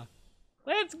 Yeah!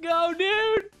 Let's go,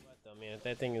 dude! What the man?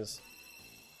 That thing is...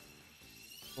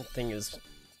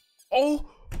 Oh!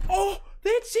 Oh!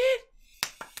 That's it!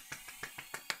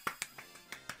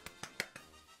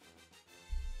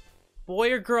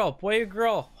 Boy or girl? Boy or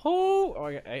girl? Oh!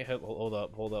 Hold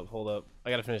up. I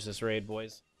gotta finish this raid,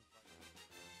 boys.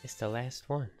 It's the last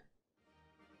one.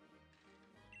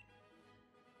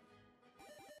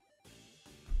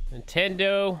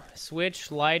 Nintendo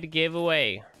Switch Lite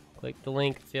giveaway. Click the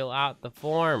link, fill out the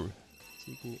form,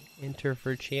 so you can enter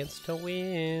for a chance to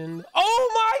win.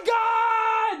 Oh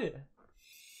my god!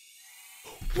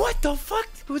 What the fuck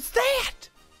was that?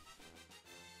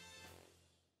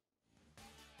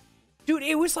 Dude,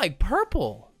 it was like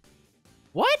purple.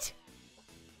 What?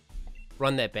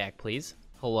 Run that back, please.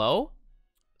 Hello?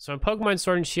 So in Pokemon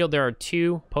Sword and Shield, there are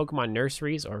 2 Pokemon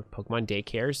nurseries, or Pokemon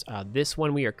daycares. This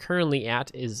one we are currently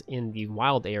at is in the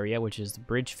wild area, which is the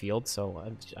bridge field. So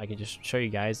I can just show you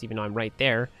guys, even though I'm right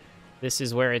there. This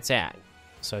is where it's at.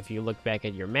 So if you look back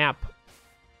at your map,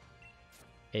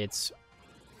 it's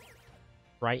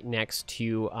right next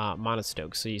to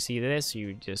Monostoke. So you see this,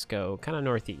 you just go kind of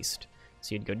northeast.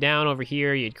 So you'd go down over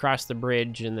here, you'd cross the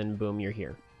bridge, and then boom, you're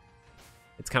here.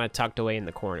 It's kind of tucked away in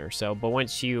the corner. So, but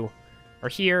once you are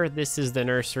here, this is the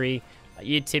nursery.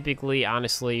 You typically,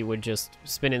 honestly, would just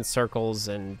spin in circles,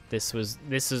 and this is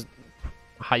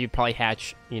how you'd probably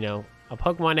hatch, you know, a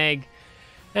Pokemon egg.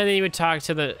 And then you would talk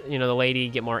to the, you know, the lady,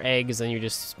 get more eggs, and you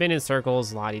just spin in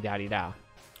circles, la-di-da-di-da.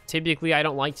 Typically, I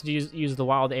don't like to use the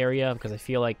wild area because I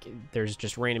feel like there's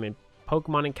just random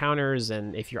Pokemon encounters,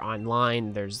 and if you're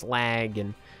online, there's lag,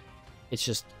 and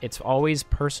it's always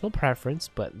personal preference,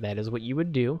 but that is what you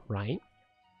would do, right?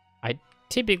 I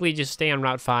typically just stay on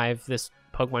Route 5. This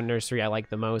Pokemon nursery I like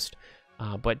the most.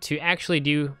 But to actually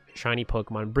do shiny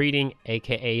Pokemon breeding,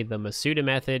 aka the Masuda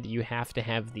method, you have to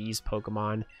have these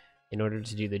Pokemon in order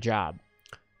to do the job.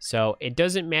 So it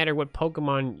doesn't matter what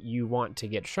Pokemon you want to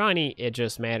get shiny, it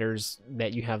just matters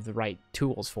that you have the right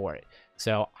tools for it.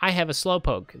 So I have a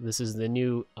Slowpoke. This is the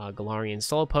new Galarian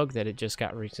Slowpoke that it just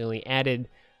got recently added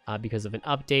because of an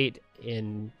update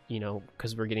in,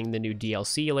 because we're getting the new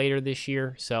DLC later this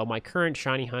year. So my current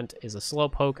shiny hunt is a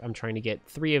Slowpoke. I'm trying to get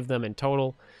 3 of them in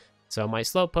total. So my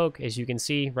Slowpoke, as you can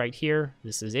see right here,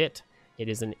 this is it. It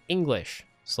is an English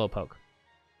Slowpoke.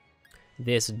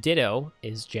 This Ditto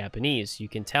is Japanese. You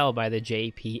can tell by the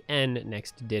JPN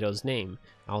next to Ditto's name.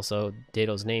 Also,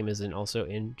 Ditto's name isn't also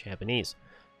in Japanese.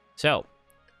 So,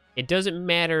 it doesn't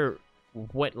matter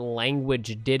what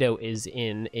language Ditto is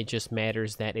in, it just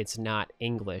matters that it's not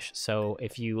English. So,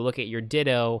 if you look at your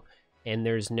Ditto and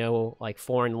there's no like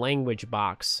foreign language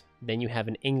box, then you have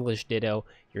an English Ditto,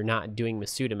 you're not doing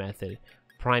Masuda method.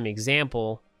 Prime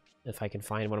example, if I can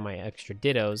find one of my extra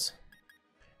Dittos,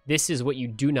 this is what you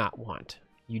do not want.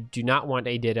 You do not want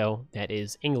a Ditto that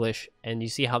is English, and you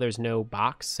see how there's no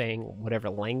box saying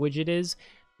whatever language it is?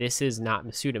 This is not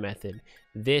Masuda method.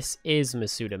 This is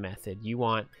Masuda method. You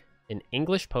want an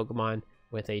English Pokemon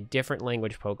with a different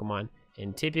language Pokemon,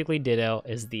 and typically Ditto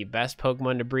is the best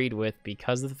Pokemon to breed with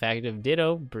because of the fact that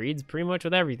Ditto breeds pretty much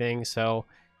with everything, so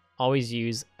always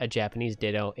use a Japanese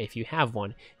Ditto if you have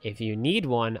one. If you need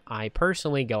one, I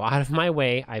personally go out of my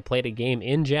way. I played a game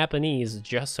in Japanese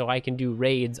just so I can do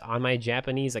raids on my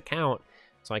Japanese account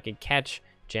so I can catch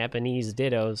Japanese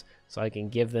Dittos so I can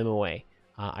give them away.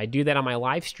 I do that on my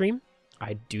live stream.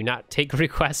 I do not take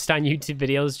requests on YouTube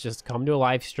videos. Just come to a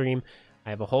live stream. I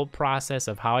have a whole process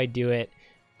of how I do it.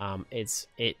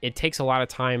 It takes a lot of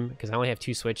time because I only have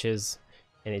 2 switches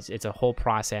and it's a whole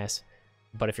process.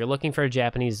 But if you're looking for a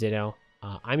Japanese Ditto,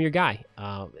 I'm your guy.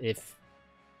 If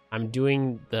I'm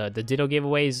doing the Ditto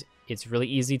giveaways, it's really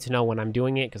easy to know when I'm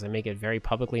doing it because I make it very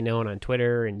publicly known on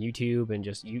Twitter and YouTube, and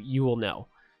just you will know.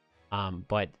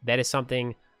 But that is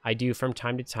something I do from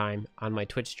time to time on my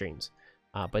Twitch streams.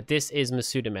 But this is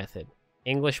Masuda method.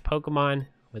 English Pokemon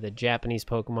with a Japanese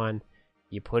Pokemon.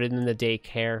 You put it in the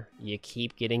daycare. You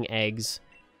keep getting eggs.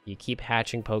 You keep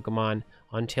hatching Pokemon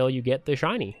until you get the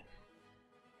shiny.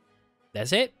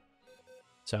 That's it.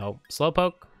 So,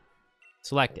 Slowpoke,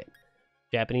 select it.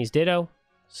 Japanese Ditto,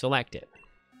 select it.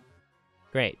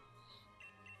 Great.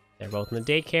 They're both in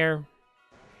the daycare.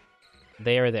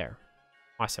 They are there.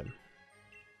 Awesome.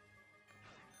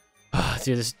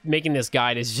 Dude, making this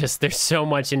guide is just, there's so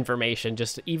much information,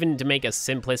 just even to make a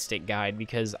simplistic guide,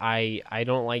 because I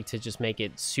don't like to just make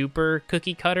it super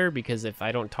cookie cutter, because if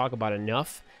I don't talk about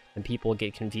enough, then people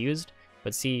get confused.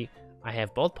 But see, I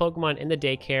have both Pokemon in the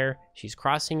daycare. She's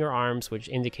crossing her arms, which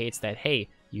indicates that, hey,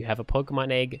 you have a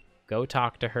Pokemon egg. Go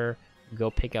talk to her. Go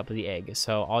pick up the egg.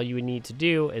 So all you would need to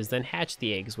do is then hatch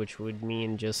the eggs, which would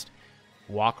mean just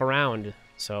walk around.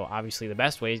 So obviously the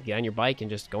best way is get on your bike and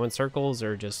just go in circles,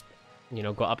 or just,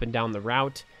 go up and down the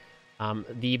route.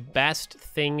 The best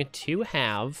thing to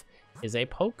have is a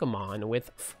Pokemon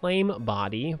with Flame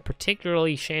Body,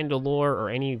 particularly Chandelure or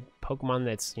any Pokemon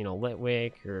that's,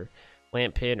 Litwick or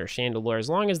Lampit or Chandelure. As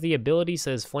long as the ability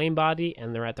says Flame Body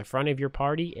and they're at the front of your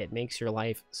party, it makes your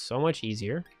life so much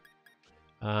easier.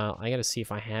 I gotta see if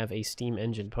I have a Steam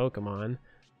Engine Pokemon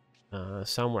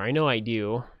somewhere. I know I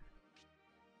do.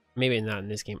 Maybe not in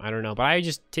this game, I don't know. But I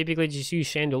typically just use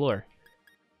Chandelure.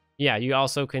 Yeah, you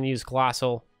also can use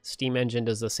Colossal. Steam Engine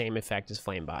does the same effect as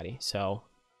Flame Body. So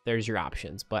there's your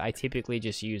options. But I typically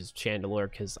just use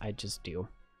Chandelure because I just do.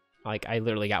 Like, I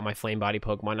literally got my Flame Body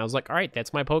Pokemon. I was like, all right,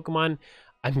 that's my Pokemon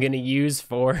I'm going to use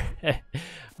for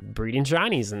breeding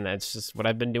shinies. And that's just what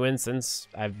I've been doing since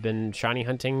I've been shiny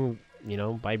hunting,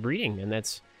 by breeding. And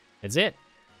that's it.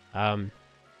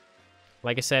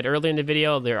 Like I said earlier in the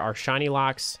video, there are shiny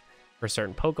locks for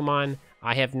certain Pokemon.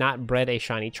 I have not bred a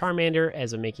shiny Charmander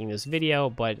as I'm making this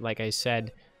video, but like I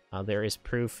said, there is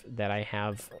proof that I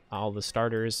have all the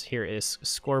starters. Here is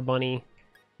Scorbunny,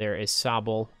 there is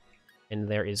Sobble, and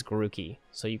there is Grookey.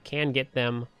 So you can get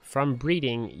them from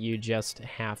breeding. You just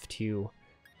have to,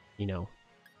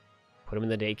 put them in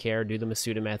the daycare, do the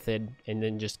Masuda method, and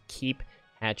then just keep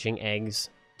hatching eggs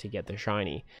to get the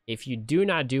shiny. If you do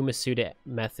not do Masuda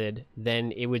method,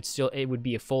 then it would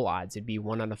be a full odds. It'd be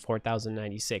 1 out of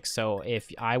 4,096. So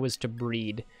if I was to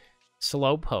breed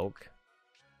Slowpoke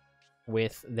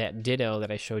with that Ditto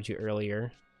that I showed you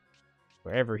earlier,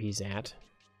 wherever he's at,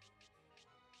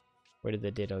 where did the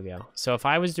Ditto go? So if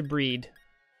I was to breed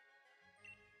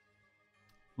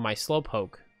my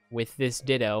Slowpoke with this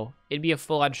Ditto, it'd be a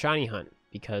full odds shiny hunt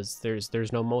because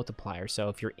there's no multiplier. So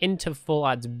if you're into full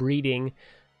odds breeding,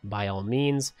 by all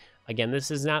means. Again, this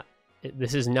is not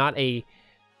a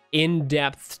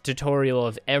in-depth tutorial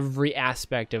of every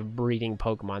aspect of breeding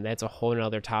Pokemon. That's a whole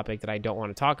nother topic that I don't want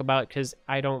to talk about because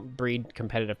I don't breed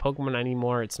competitive Pokemon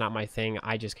anymore. It's not my thing.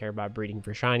 I just care about breeding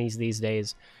for shinies these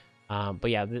days.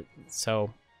 But yeah,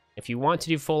 so if you want to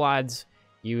do full odds,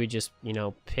 you would just, you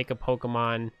know, pick a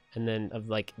Pokemon and then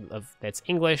that's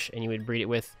English, and you would breed it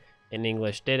with an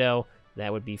English Ditto.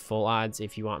 That would be full odds.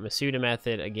 If you want Masuda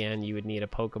method, again, you would need a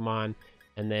Pokemon,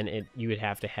 and then you would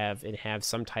have to have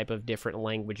some type of different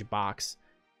language box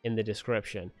in the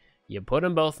description. You put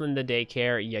them both in the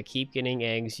daycare, you keep getting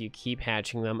eggs, you keep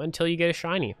hatching them until you get a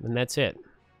shiny, and that's it.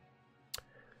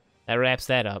 That wraps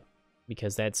that up,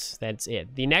 because that's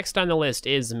it. The next on the list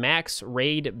is Max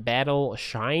Raid Battle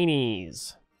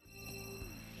Shinies.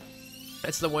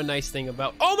 That's the one nice thing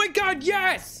about... Oh my god,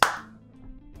 yes!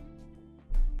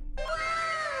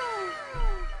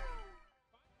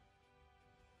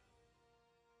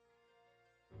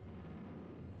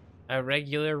 A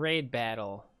regular raid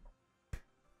battle.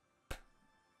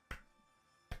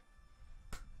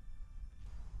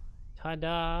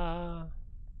 Ta-da!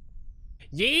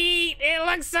 Yeet! It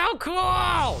looks so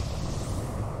cool!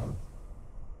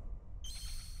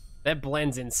 That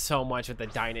blends in so much with the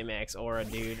Dynamax aura,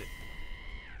 dude.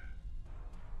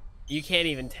 You can't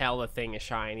even tell the thing is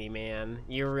shiny, man.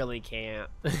 You really can't.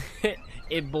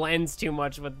 It blends too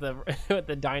much with the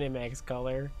Dynamax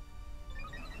color.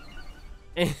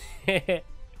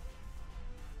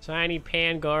 Shiny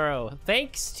Pangoro.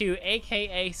 Thanks to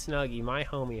AKA Snuggy, my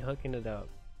homie, hooking it up.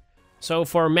 So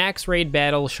for Max Raid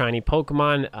Battle Shiny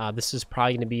Pokemon, this is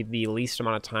probably going to be the least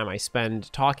amount of time I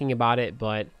spend talking about it,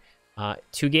 but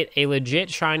to get a legit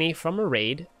shiny from a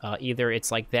raid, either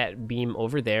it's like that beam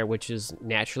over there, which is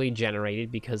naturally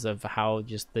generated because of how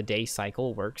just the day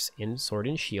cycle works in Sword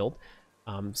and Shield.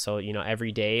 So, you know,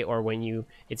 every day, or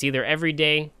it's either every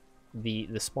day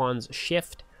the spawns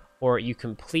shift, or you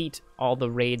complete all the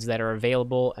raids that are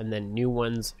available and then new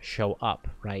ones show up,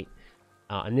 right?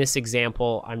 In this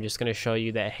example, I'm just going to show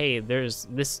you that, hey, there's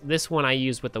this one I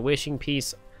used with the wishing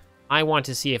piece. I want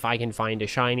to see if I can find a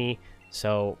shiny,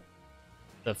 so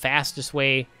the fastest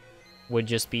way would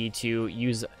just be to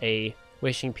use a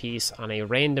wishing piece on a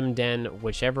random den,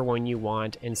 whichever one you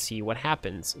want, and see what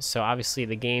happens. So obviously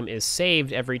the game is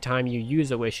saved every time you use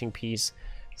a wishing piece,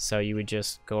 so you would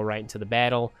just go right into the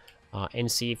battle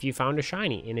and see if you found a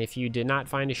shiny. And if you did not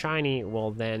find a shiny,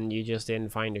 well, then you just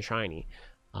didn't find a shiny.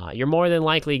 You're more than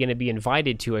likely going to be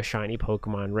invited to a shiny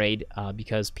Pokemon raid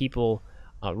because people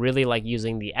really like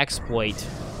using the exploit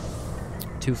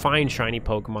to find shiny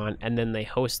Pokemon, and then they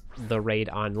host the raid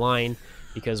online,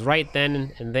 because right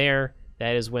then and there,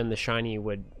 that is when the shiny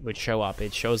would show up.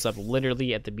 It shows up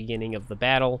literally at the beginning of the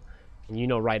battle, and you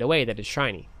know right away that it's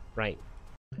shiny, right?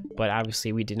 But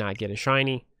obviously we did not get a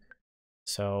shiny,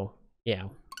 so yeah.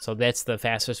 So that's the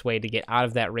fastest way to get out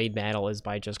of that raid battle, is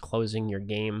by just closing your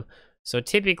game. So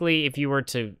typically, if you were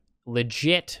to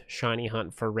legit shiny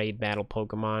hunt for raid battle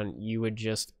Pokemon, you would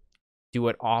just do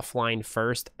it offline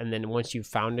first, and then once you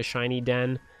found a shiny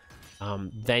den,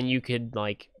 then you could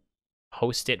like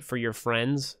host it for your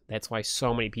friends. That's why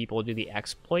so many people do the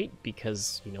exploit,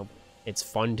 because, you know, it's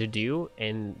fun to do,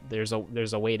 and there's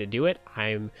a way to do it.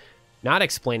 I'm not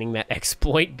explaining that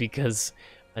exploit because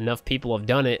enough people have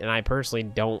done it, and I personally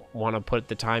don't want to put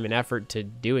the time and effort to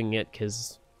doing it,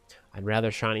 because I'd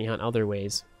rather shiny hunt other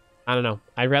ways. I don't know.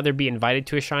 I'd rather be invited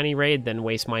to a shiny raid than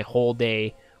waste my whole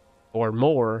day or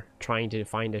more trying to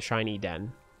find a shiny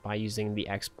den by using the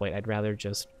exploit. I'd rather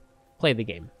just play the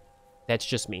game. That's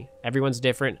just me. Everyone's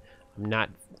different. I'm not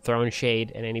throwing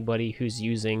shade at anybody who's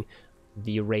using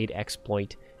the raid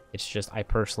exploit. It's just I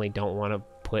personally don't want to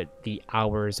put the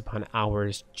hours upon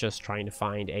hours just trying to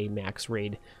find a max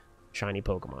raid shiny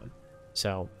Pokemon.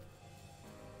 So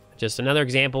just another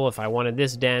example, if I wanted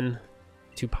this den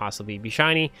to possibly be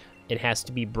shiny, it has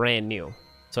to be brand new.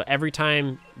 So every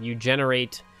time you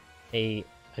generate a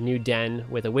new den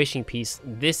with a wishing piece,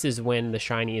 this is when the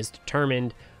shiny is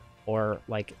determined, or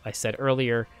like I said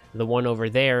earlier, the one over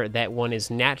there, that one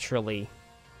is naturally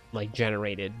like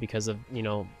generated because of, you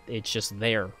know, it's just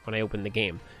there when I open the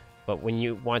game. But when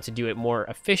you want to do it more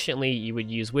efficiently, you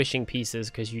would use wishing pieces,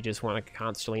 because you just want to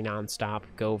constantly non-stop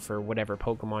go for whatever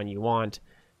Pokemon you want.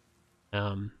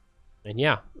 And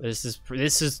yeah, this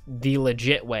is the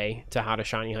legit way to how to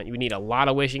shiny hunt. You need a lot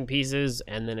of wishing pieces,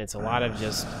 and then it's a lot of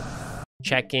just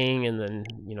checking, and then,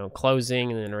 you know,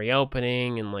 closing, and then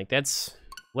reopening, and like that's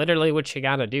literally what you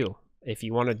gotta do if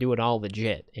you want to do it all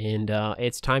legit. And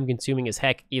it's time consuming as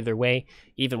heck either way.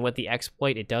 Even with the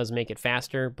exploit, it does make it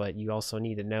faster, but you also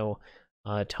need to know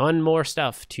a ton more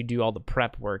stuff to do all the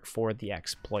prep work for the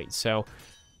exploit. So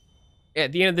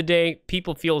at the end of the day,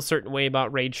 people feel a certain way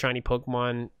about raid shiny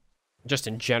Pokemon just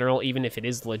in general, even if it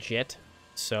is legit.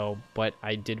 So, but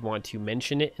I did want to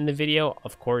mention it in the video.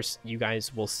 Of course, you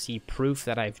guys will see proof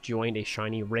that I've joined a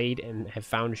shiny raid and have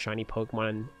found shiny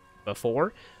Pokemon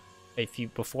before.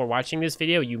 Before watching this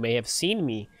video, you may have seen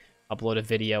me upload a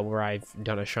video where I've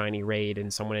done a shiny raid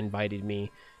and someone invited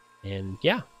me. And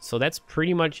yeah, so that's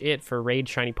pretty much it for raid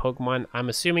shiny Pokemon. I'm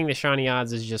assuming the shiny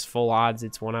odds is just full odds.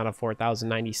 It's 1 out of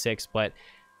 4,096, but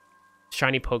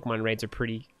shiny Pokemon raids are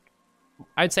pretty,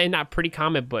 I'd say not pretty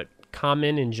common, but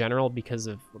common in general, because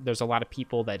of there's a lot of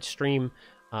people that stream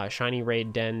shiny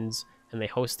raid dens, and they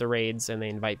host the raids and they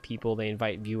invite people, they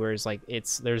invite viewers. Like,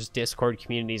 there's Discord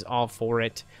communities all for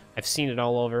it. I've seen it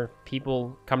all over.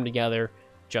 People come together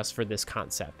just for this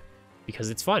concept because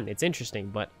it's fun, it's interesting.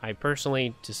 But I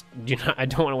personally just I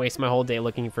don't want to waste my whole day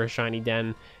looking for a shiny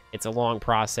den. It's a long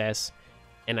process,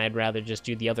 and I'd rather just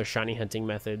do the other shiny hunting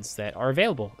methods that are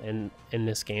available in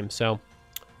this game. So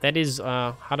that is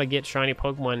how to get shiny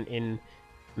Pokemon in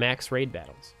max raid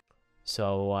battles.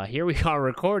 So here we are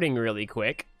recording really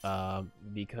quick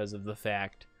because of the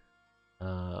fact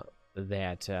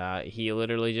that he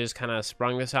literally just kind of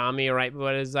sprung this on me right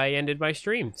as I ended my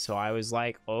stream. So I was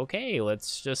like, okay,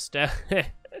 let's just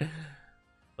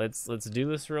let's do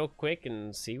this real quick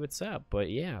and see what's up. But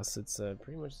yeah, so it's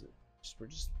pretty much we're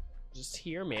just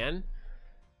here, man.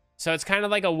 So it's kind of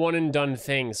like a one and done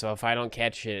thing. So if I don't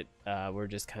catch it, we're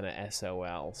just kind of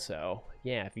SOL. So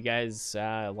yeah, if you guys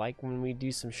like when we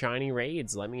do some shiny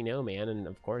raids, let me know, man. And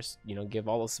of course, you know, give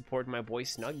all the support to my boy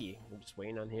Snuggy. I'm just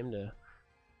waiting on him to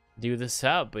do this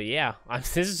up. But yeah,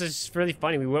 this is just really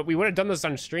funny. We would have done this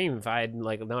on stream if I had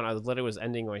like known I literally was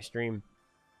ending my stream,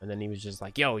 and then he was just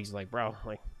like, "Yo," he's like, "Bro,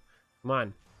 like, come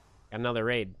on, got another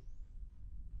raid.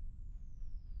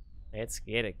 Let's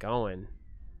get it going."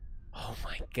 Oh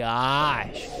my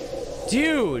gosh,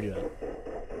 dude.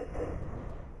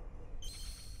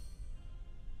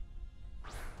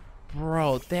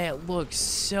 Bro, that looks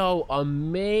so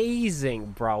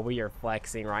amazing. Bro, we are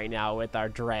flexing right now with our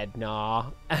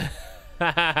Dreadnought.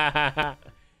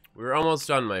 We're almost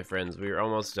done, my friends. We were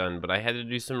almost done, but I had to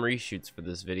do some reshoots for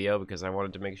this video because I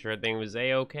wanted to make sure everything was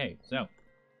a-okay. So,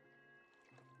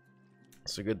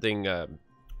 it's a good thing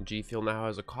G Fuel now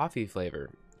has a coffee flavor.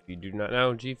 If you do not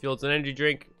know, G Fuel's an energy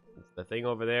drink. It's the thing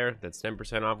over there that's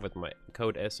 10% off with my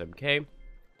code SMK.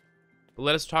 But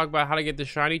let us talk about how to get the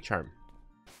shiny charm.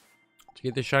 To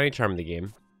get the shiny charm in the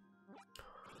game,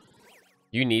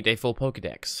 you need a full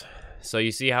Pokedex. So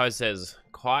you see how it says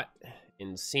caught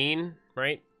and seen,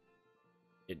 right?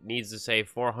 It needs to say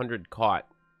 400 caught.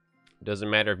 It doesn't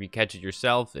matter if you catch it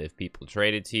yourself, if people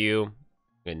trade it to you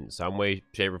in some way,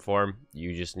 shape, or form.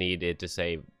 You just need it to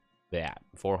say that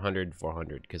 400,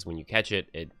 because when you catch it,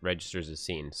 it registers as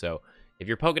seen. So if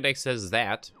your Pokedex says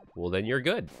that, well, then you're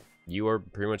good. You are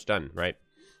pretty much done, right?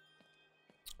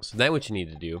 So then what you need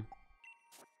to do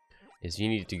is you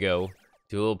need to go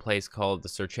to a little place called the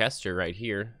Circhester right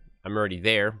here. I'm already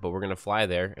there, but we're going to fly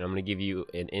there, and I'm going to give you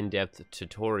an in-depth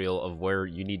tutorial of where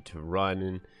you need to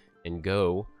run and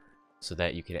go so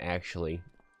that you can actually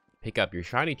pick up your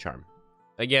shiny charm.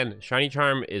 Again, shiny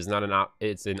charm is not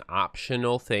it's an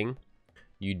optional thing.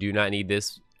 You do not need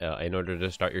this in order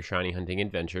to start your shiny hunting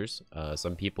adventures.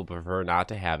 Some people prefer not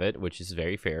to have it, which is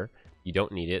very fair. You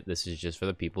don't need it. This is just for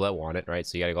the people that want it, right?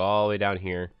 So you got to go all the way down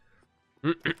here.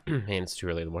 And it's too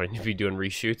early in the morning to be doing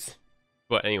reshoots.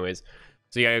 But anyways,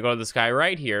 so you gotta go to this guy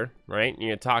right here, right? And you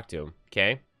gotta talk to him,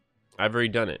 okay? I've already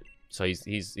done it. So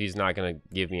he's not gonna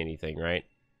give me anything, right?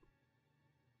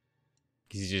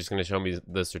 He's just gonna show me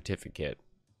the certificate,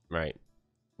 right?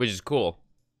 Which is cool.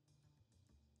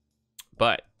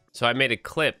 But so I made a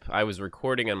clip. I was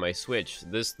recording on my Switch.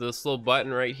 This little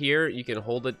button right here, you can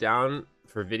hold it down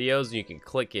for videos and you can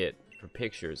click it for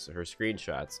pictures or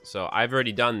screenshots. So I've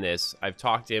already done this. I've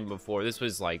talked to him before. This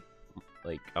was like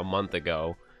a month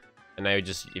ago, and I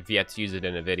just if you had to use it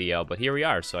in a video, but here we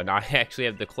are. So now I actually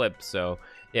have the clip. So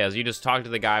yeah, so you just talk to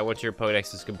the guy once your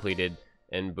Podex is completed,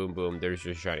 and boom boom, there's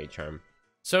your shiny charm.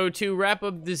 So to wrap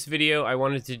up this video, I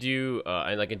wanted to do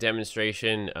like a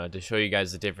demonstration to show you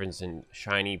guys the difference in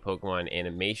shiny Pokemon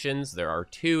animations. There are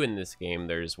two in this game.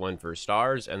 There's one for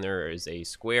stars, and there is a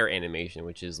square animation,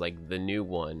 which is like the new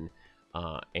one.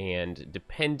 And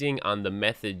depending on the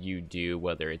method you do,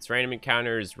 whether it's random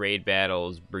encounters, raid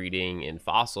battles, breeding, and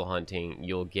fossil hunting,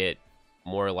 you'll get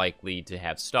more likely to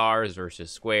have stars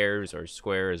versus squares or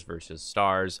squares versus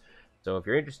stars. So if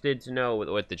you're interested to know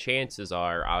what the chances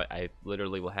are, I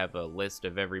literally will have a list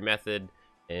of every method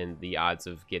and the odds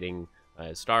of getting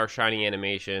a star shiny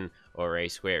animation or a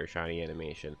square shiny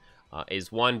animation.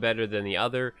 Is one better than the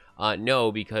other?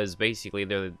 No, because basically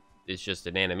it's just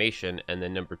an animation, and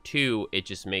then number two, it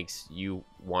just makes you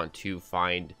want to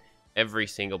find every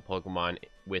single Pokemon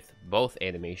with both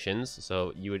animations.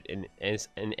 So you would in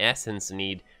essence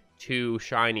need two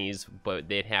shinies, but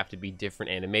they'd have to be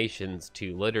different animations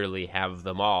to literally have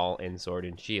them all in Sword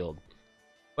and Shield.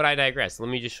 But I digress. Let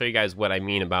me just show you guys what I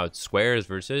mean about squares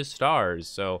versus stars.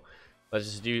 So let's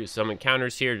just do some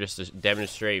encounters here just to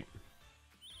demonstrate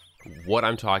what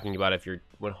I'm talking about if you're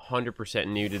 100%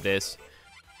 new to this.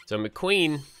 So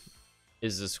McQueen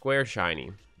is a square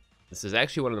shiny. This is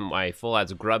actually one of my full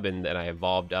ads Grubbin that I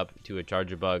evolved up to a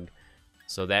Charjabug.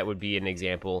 So that would be an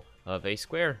example of a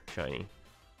square shiny,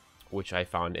 which I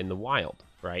found in the wild,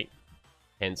 right?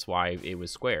 Hence why it was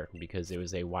square, because it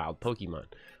was a wild Pokemon.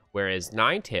 Whereas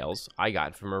Ninetales, I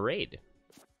got from a raid.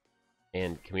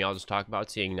 And can we all just talk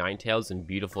about seeing Ninetales in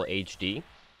beautiful HD?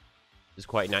 It's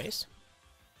quite nice.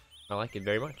 I like it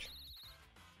very much.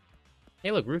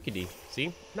 Hey, look, Rookidee.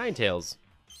 See? Ninetales.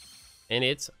 And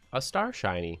it's a star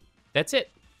shiny. That's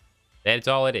it. That's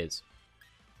all it is.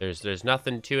 There's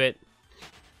nothing to it.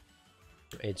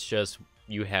 It's just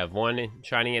you have one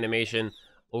shiny animation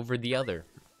over the other,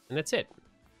 and that's it.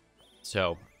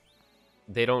 So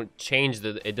they don't change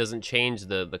it doesn't change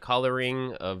the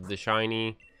coloring of the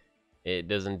shiny. It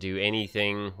doesn't do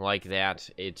anything like that.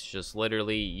 It's just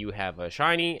literally you have a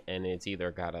shiny and it's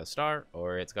either got a star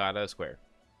or it's got a square.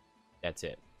 That's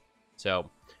it. So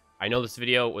I know this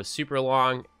video was super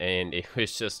long and it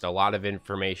was just a lot of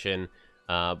information,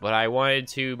 but I wanted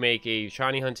to make a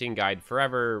shiny hunting guide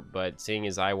forever, but seeing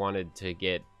as I wanted to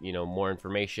get, you know, more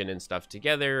information and stuff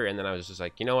together, and then I was just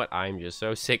like, you know what, I'm just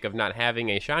so sick of not having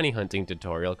a shiny hunting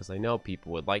tutorial, because I know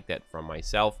people would like that from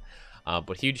myself.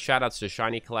 But huge shout outs to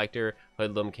ShinyCollector,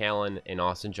 HoodlumCallum, and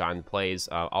Austin John Plays.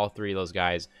 All three of those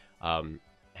guys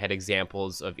had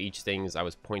examples of each things I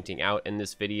was pointing out in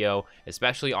this video,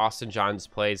 especially Austin John's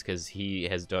Plays, because he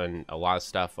has done a lot of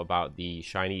stuff about the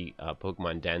shiny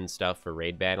Pokemon Den stuff for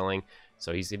raid battling.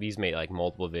 So he's made like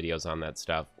multiple videos on that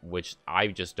stuff, which I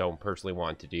just don't personally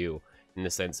want to do, in the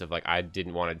sense of like I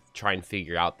didn't want to try and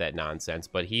figure out that nonsense,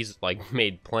 but he's like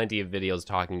made plenty of videos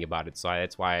talking about it. So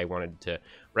that's why I wanted to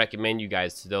recommend you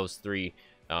guys to those three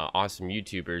awesome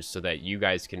YouTubers, so that you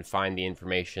guys can find the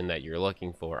information that you're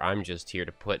looking for. I'm just here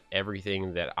to put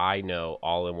everything that I know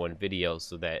all in one video,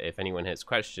 so that if anyone has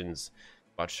questions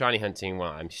about shiny hunting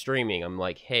while I'm streaming, I'm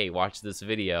like, hey, watch this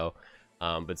video.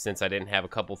 But since I didn't have a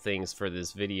couple things for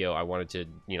this video, I wanted to,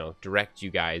 you know, direct you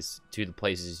guys to the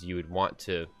places you would want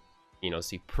to, you know,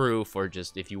 see proof, or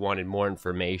just if you wanted more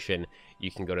information, you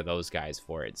can go to those guys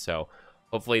for it. So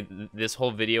hopefully this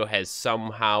whole video has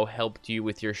somehow helped you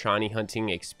with your shiny hunting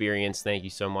experience. Thank you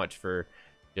so much for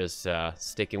just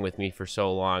sticking with me for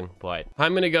so long. But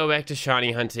I'm gonna go back to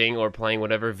shiny hunting or playing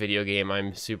whatever video game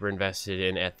I'm super invested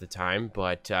in at the time.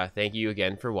 But thank you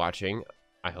again for watching.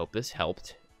 I hope this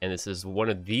helped. And this is one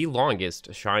of the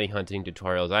longest shiny hunting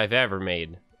tutorials I've ever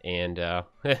made. And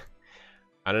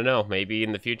I don't know, maybe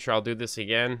in the future I'll do this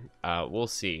again. We'll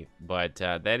see. But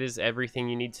that is everything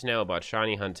you need to know about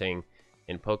shiny hunting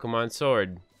in Pokemon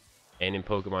Sword and in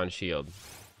Pokemon Shield.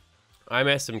 I'm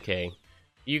SMK.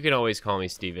 You can always call me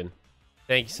Steven.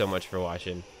 Thank you so much for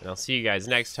watching, and I'll see you guys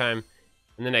next time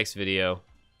in the next video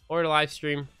or live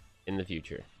stream in the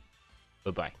future.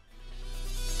 Bye-bye.